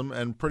awesome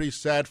and pretty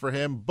sad for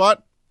him.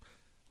 But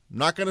I'm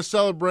not going to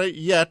celebrate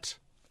yet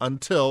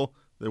until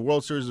the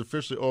World Series is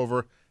officially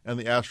over and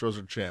the Astros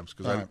are champs,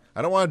 because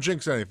I don't want to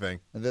jinx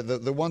anything.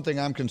 The one thing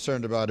I'm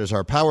concerned about is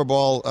our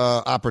Powerball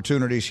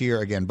opportunities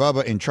here. Again,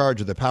 Bubba in charge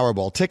of the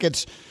Powerball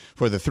tickets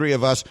for the 3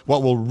 of us.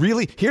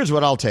 Here's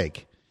what I'll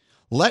take.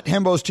 Let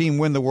Hembo's team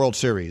win the World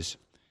Series.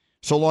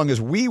 So long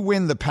as we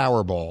win the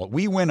Powerball,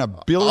 we win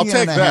 $1.5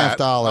 billion.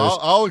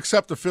 I'll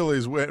accept the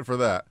Phillies win for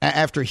that.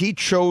 After he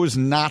chose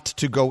not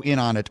to go in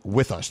on it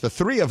with us. The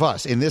 3 of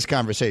us in this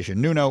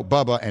conversation, Nuno,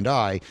 Bubba, and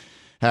I,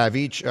 are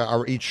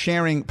each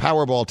sharing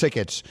Powerball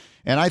tickets.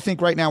 And I think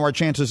right now our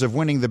chances of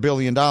winning the $1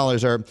 billion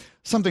are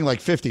something like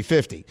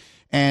 50-50.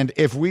 And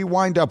if we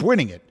wind up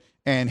winning it,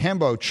 and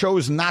Hembo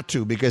chose not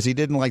to because he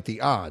didn't like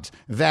the odds,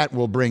 that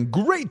will bring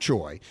great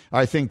joy,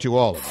 I think, to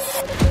all of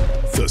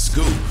us. The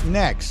Scoop.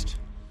 Next,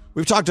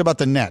 we've talked about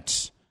the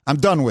Nets. I'm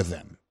done with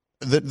them.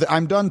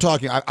 I'm done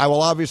talking. I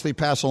will obviously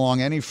pass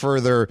along any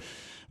further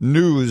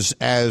news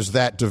as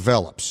that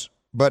develops.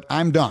 But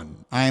I'm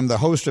done. I am the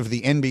host of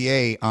the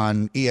NBA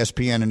on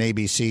ESPN and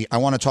ABC. I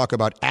want to talk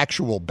about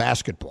actual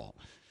basketball.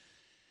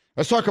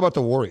 Let's talk about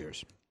the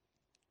Warriors.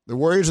 The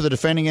Warriors are the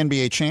defending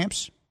NBA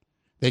champs.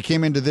 They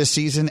came into this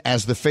season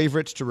as the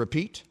favorites to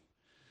repeat.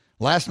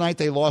 Last night,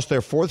 they lost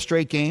their 4th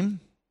straight game.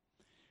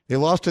 They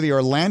lost to the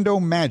Orlando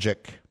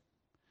Magic.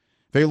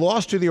 They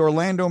lost to the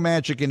Orlando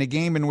Magic in a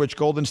game in which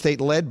Golden State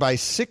led by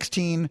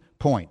 16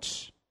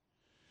 points.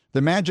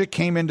 The Magic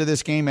came into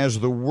this game as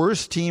the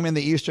worst team in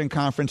the Eastern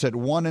Conference at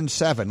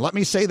 1-7. Let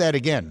me say that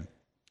again.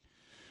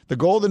 The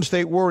Golden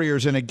State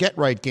Warriors in a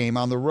get-right game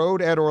on the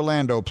road at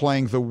Orlando,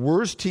 playing the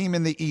worst team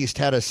in the East,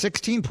 had a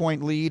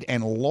 16-point lead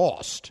and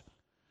lost.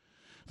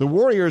 The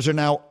Warriors are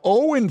now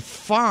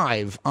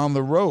 0-5 on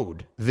the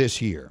road this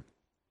year.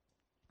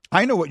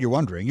 I know what you're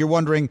wondering. You're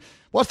wondering,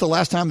 what's the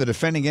last time the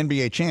defending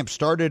NBA champ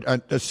started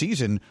a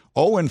season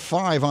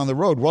 0-5 on the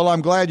road? Well,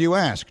 I'm glad you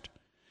asked.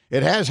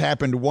 It has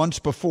happened once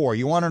before.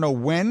 You want to know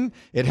when?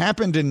 It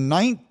happened in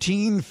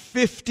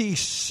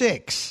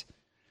 1956.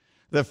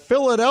 The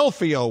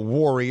Philadelphia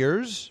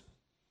Warriors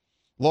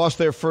lost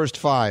their first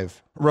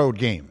 5 road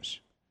games.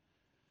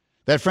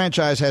 That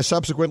franchise has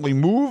subsequently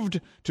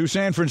moved to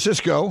San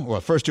Francisco,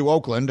 well, first to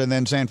Oakland and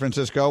then San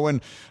Francisco.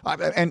 And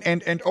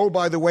oh,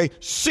 by the way,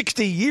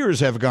 60 years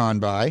have gone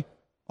by,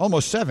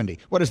 almost 70.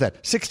 What is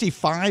that,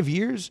 65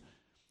 years?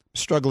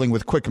 Struggling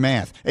with quick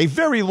math. A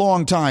very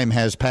long time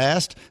has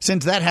passed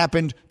since that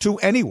happened to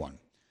anyone.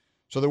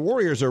 So the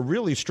Warriors are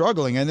really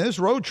struggling. And this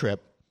road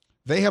trip,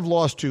 they have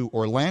lost to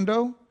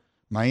Orlando,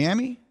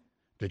 Miami,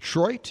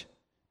 Detroit,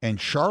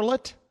 and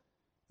Charlotte.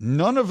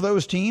 None of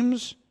those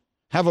teams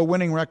have a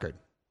winning record.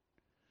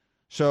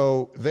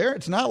 So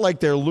it's not like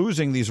they're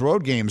losing these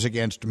road games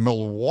against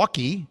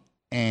Milwaukee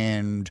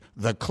and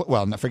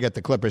forget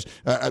the Clippers,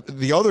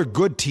 the other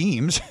good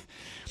teams.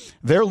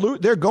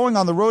 They're going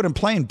on the road and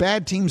playing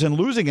bad teams and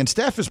losing, and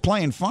Steph is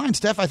playing fine.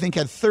 Steph, I think,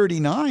 had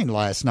 39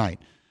 last night.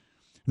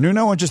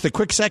 Nuno, in just the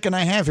quick second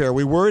I have here, are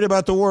we worried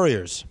about the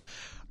Warriors?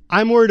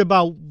 I'm worried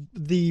about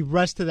the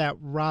rest of that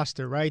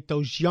roster, right?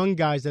 Those young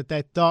guys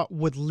that thought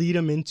would lead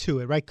them into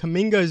it, right?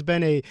 Kuminga has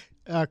been a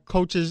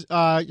coach's,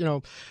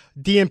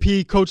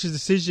 DNP coach's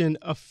decision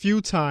a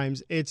few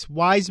times. It's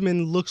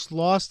Wiseman looks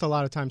lost a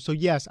lot of times. So,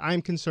 yes,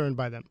 I'm concerned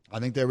by them. I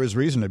think there is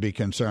reason to be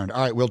concerned.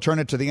 All right, we'll turn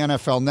it to the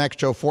NFL next.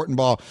 Joe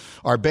Fortenbaugh,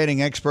 our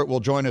betting expert,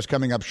 will join us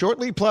coming up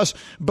shortly. Plus,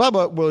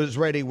 Bubba was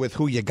ready with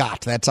Who You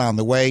Got. That's on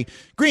the way.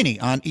 Greeny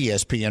on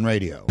ESPN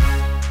Radio.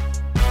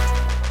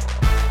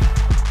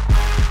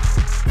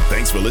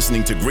 Thanks for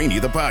listening to Greeny,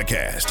 the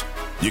podcast.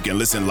 You can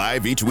listen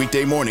live each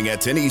weekday morning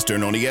at 10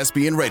 Eastern on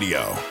ESPN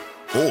Radio.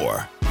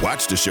 Or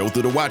watch the show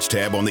through the Watch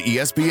tab on the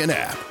ESPN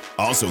app.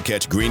 Also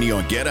catch Greeny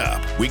on Get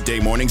Up, weekday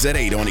mornings at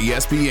 8 on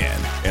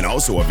ESPN. And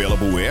also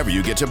available wherever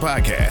you get your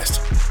podcast.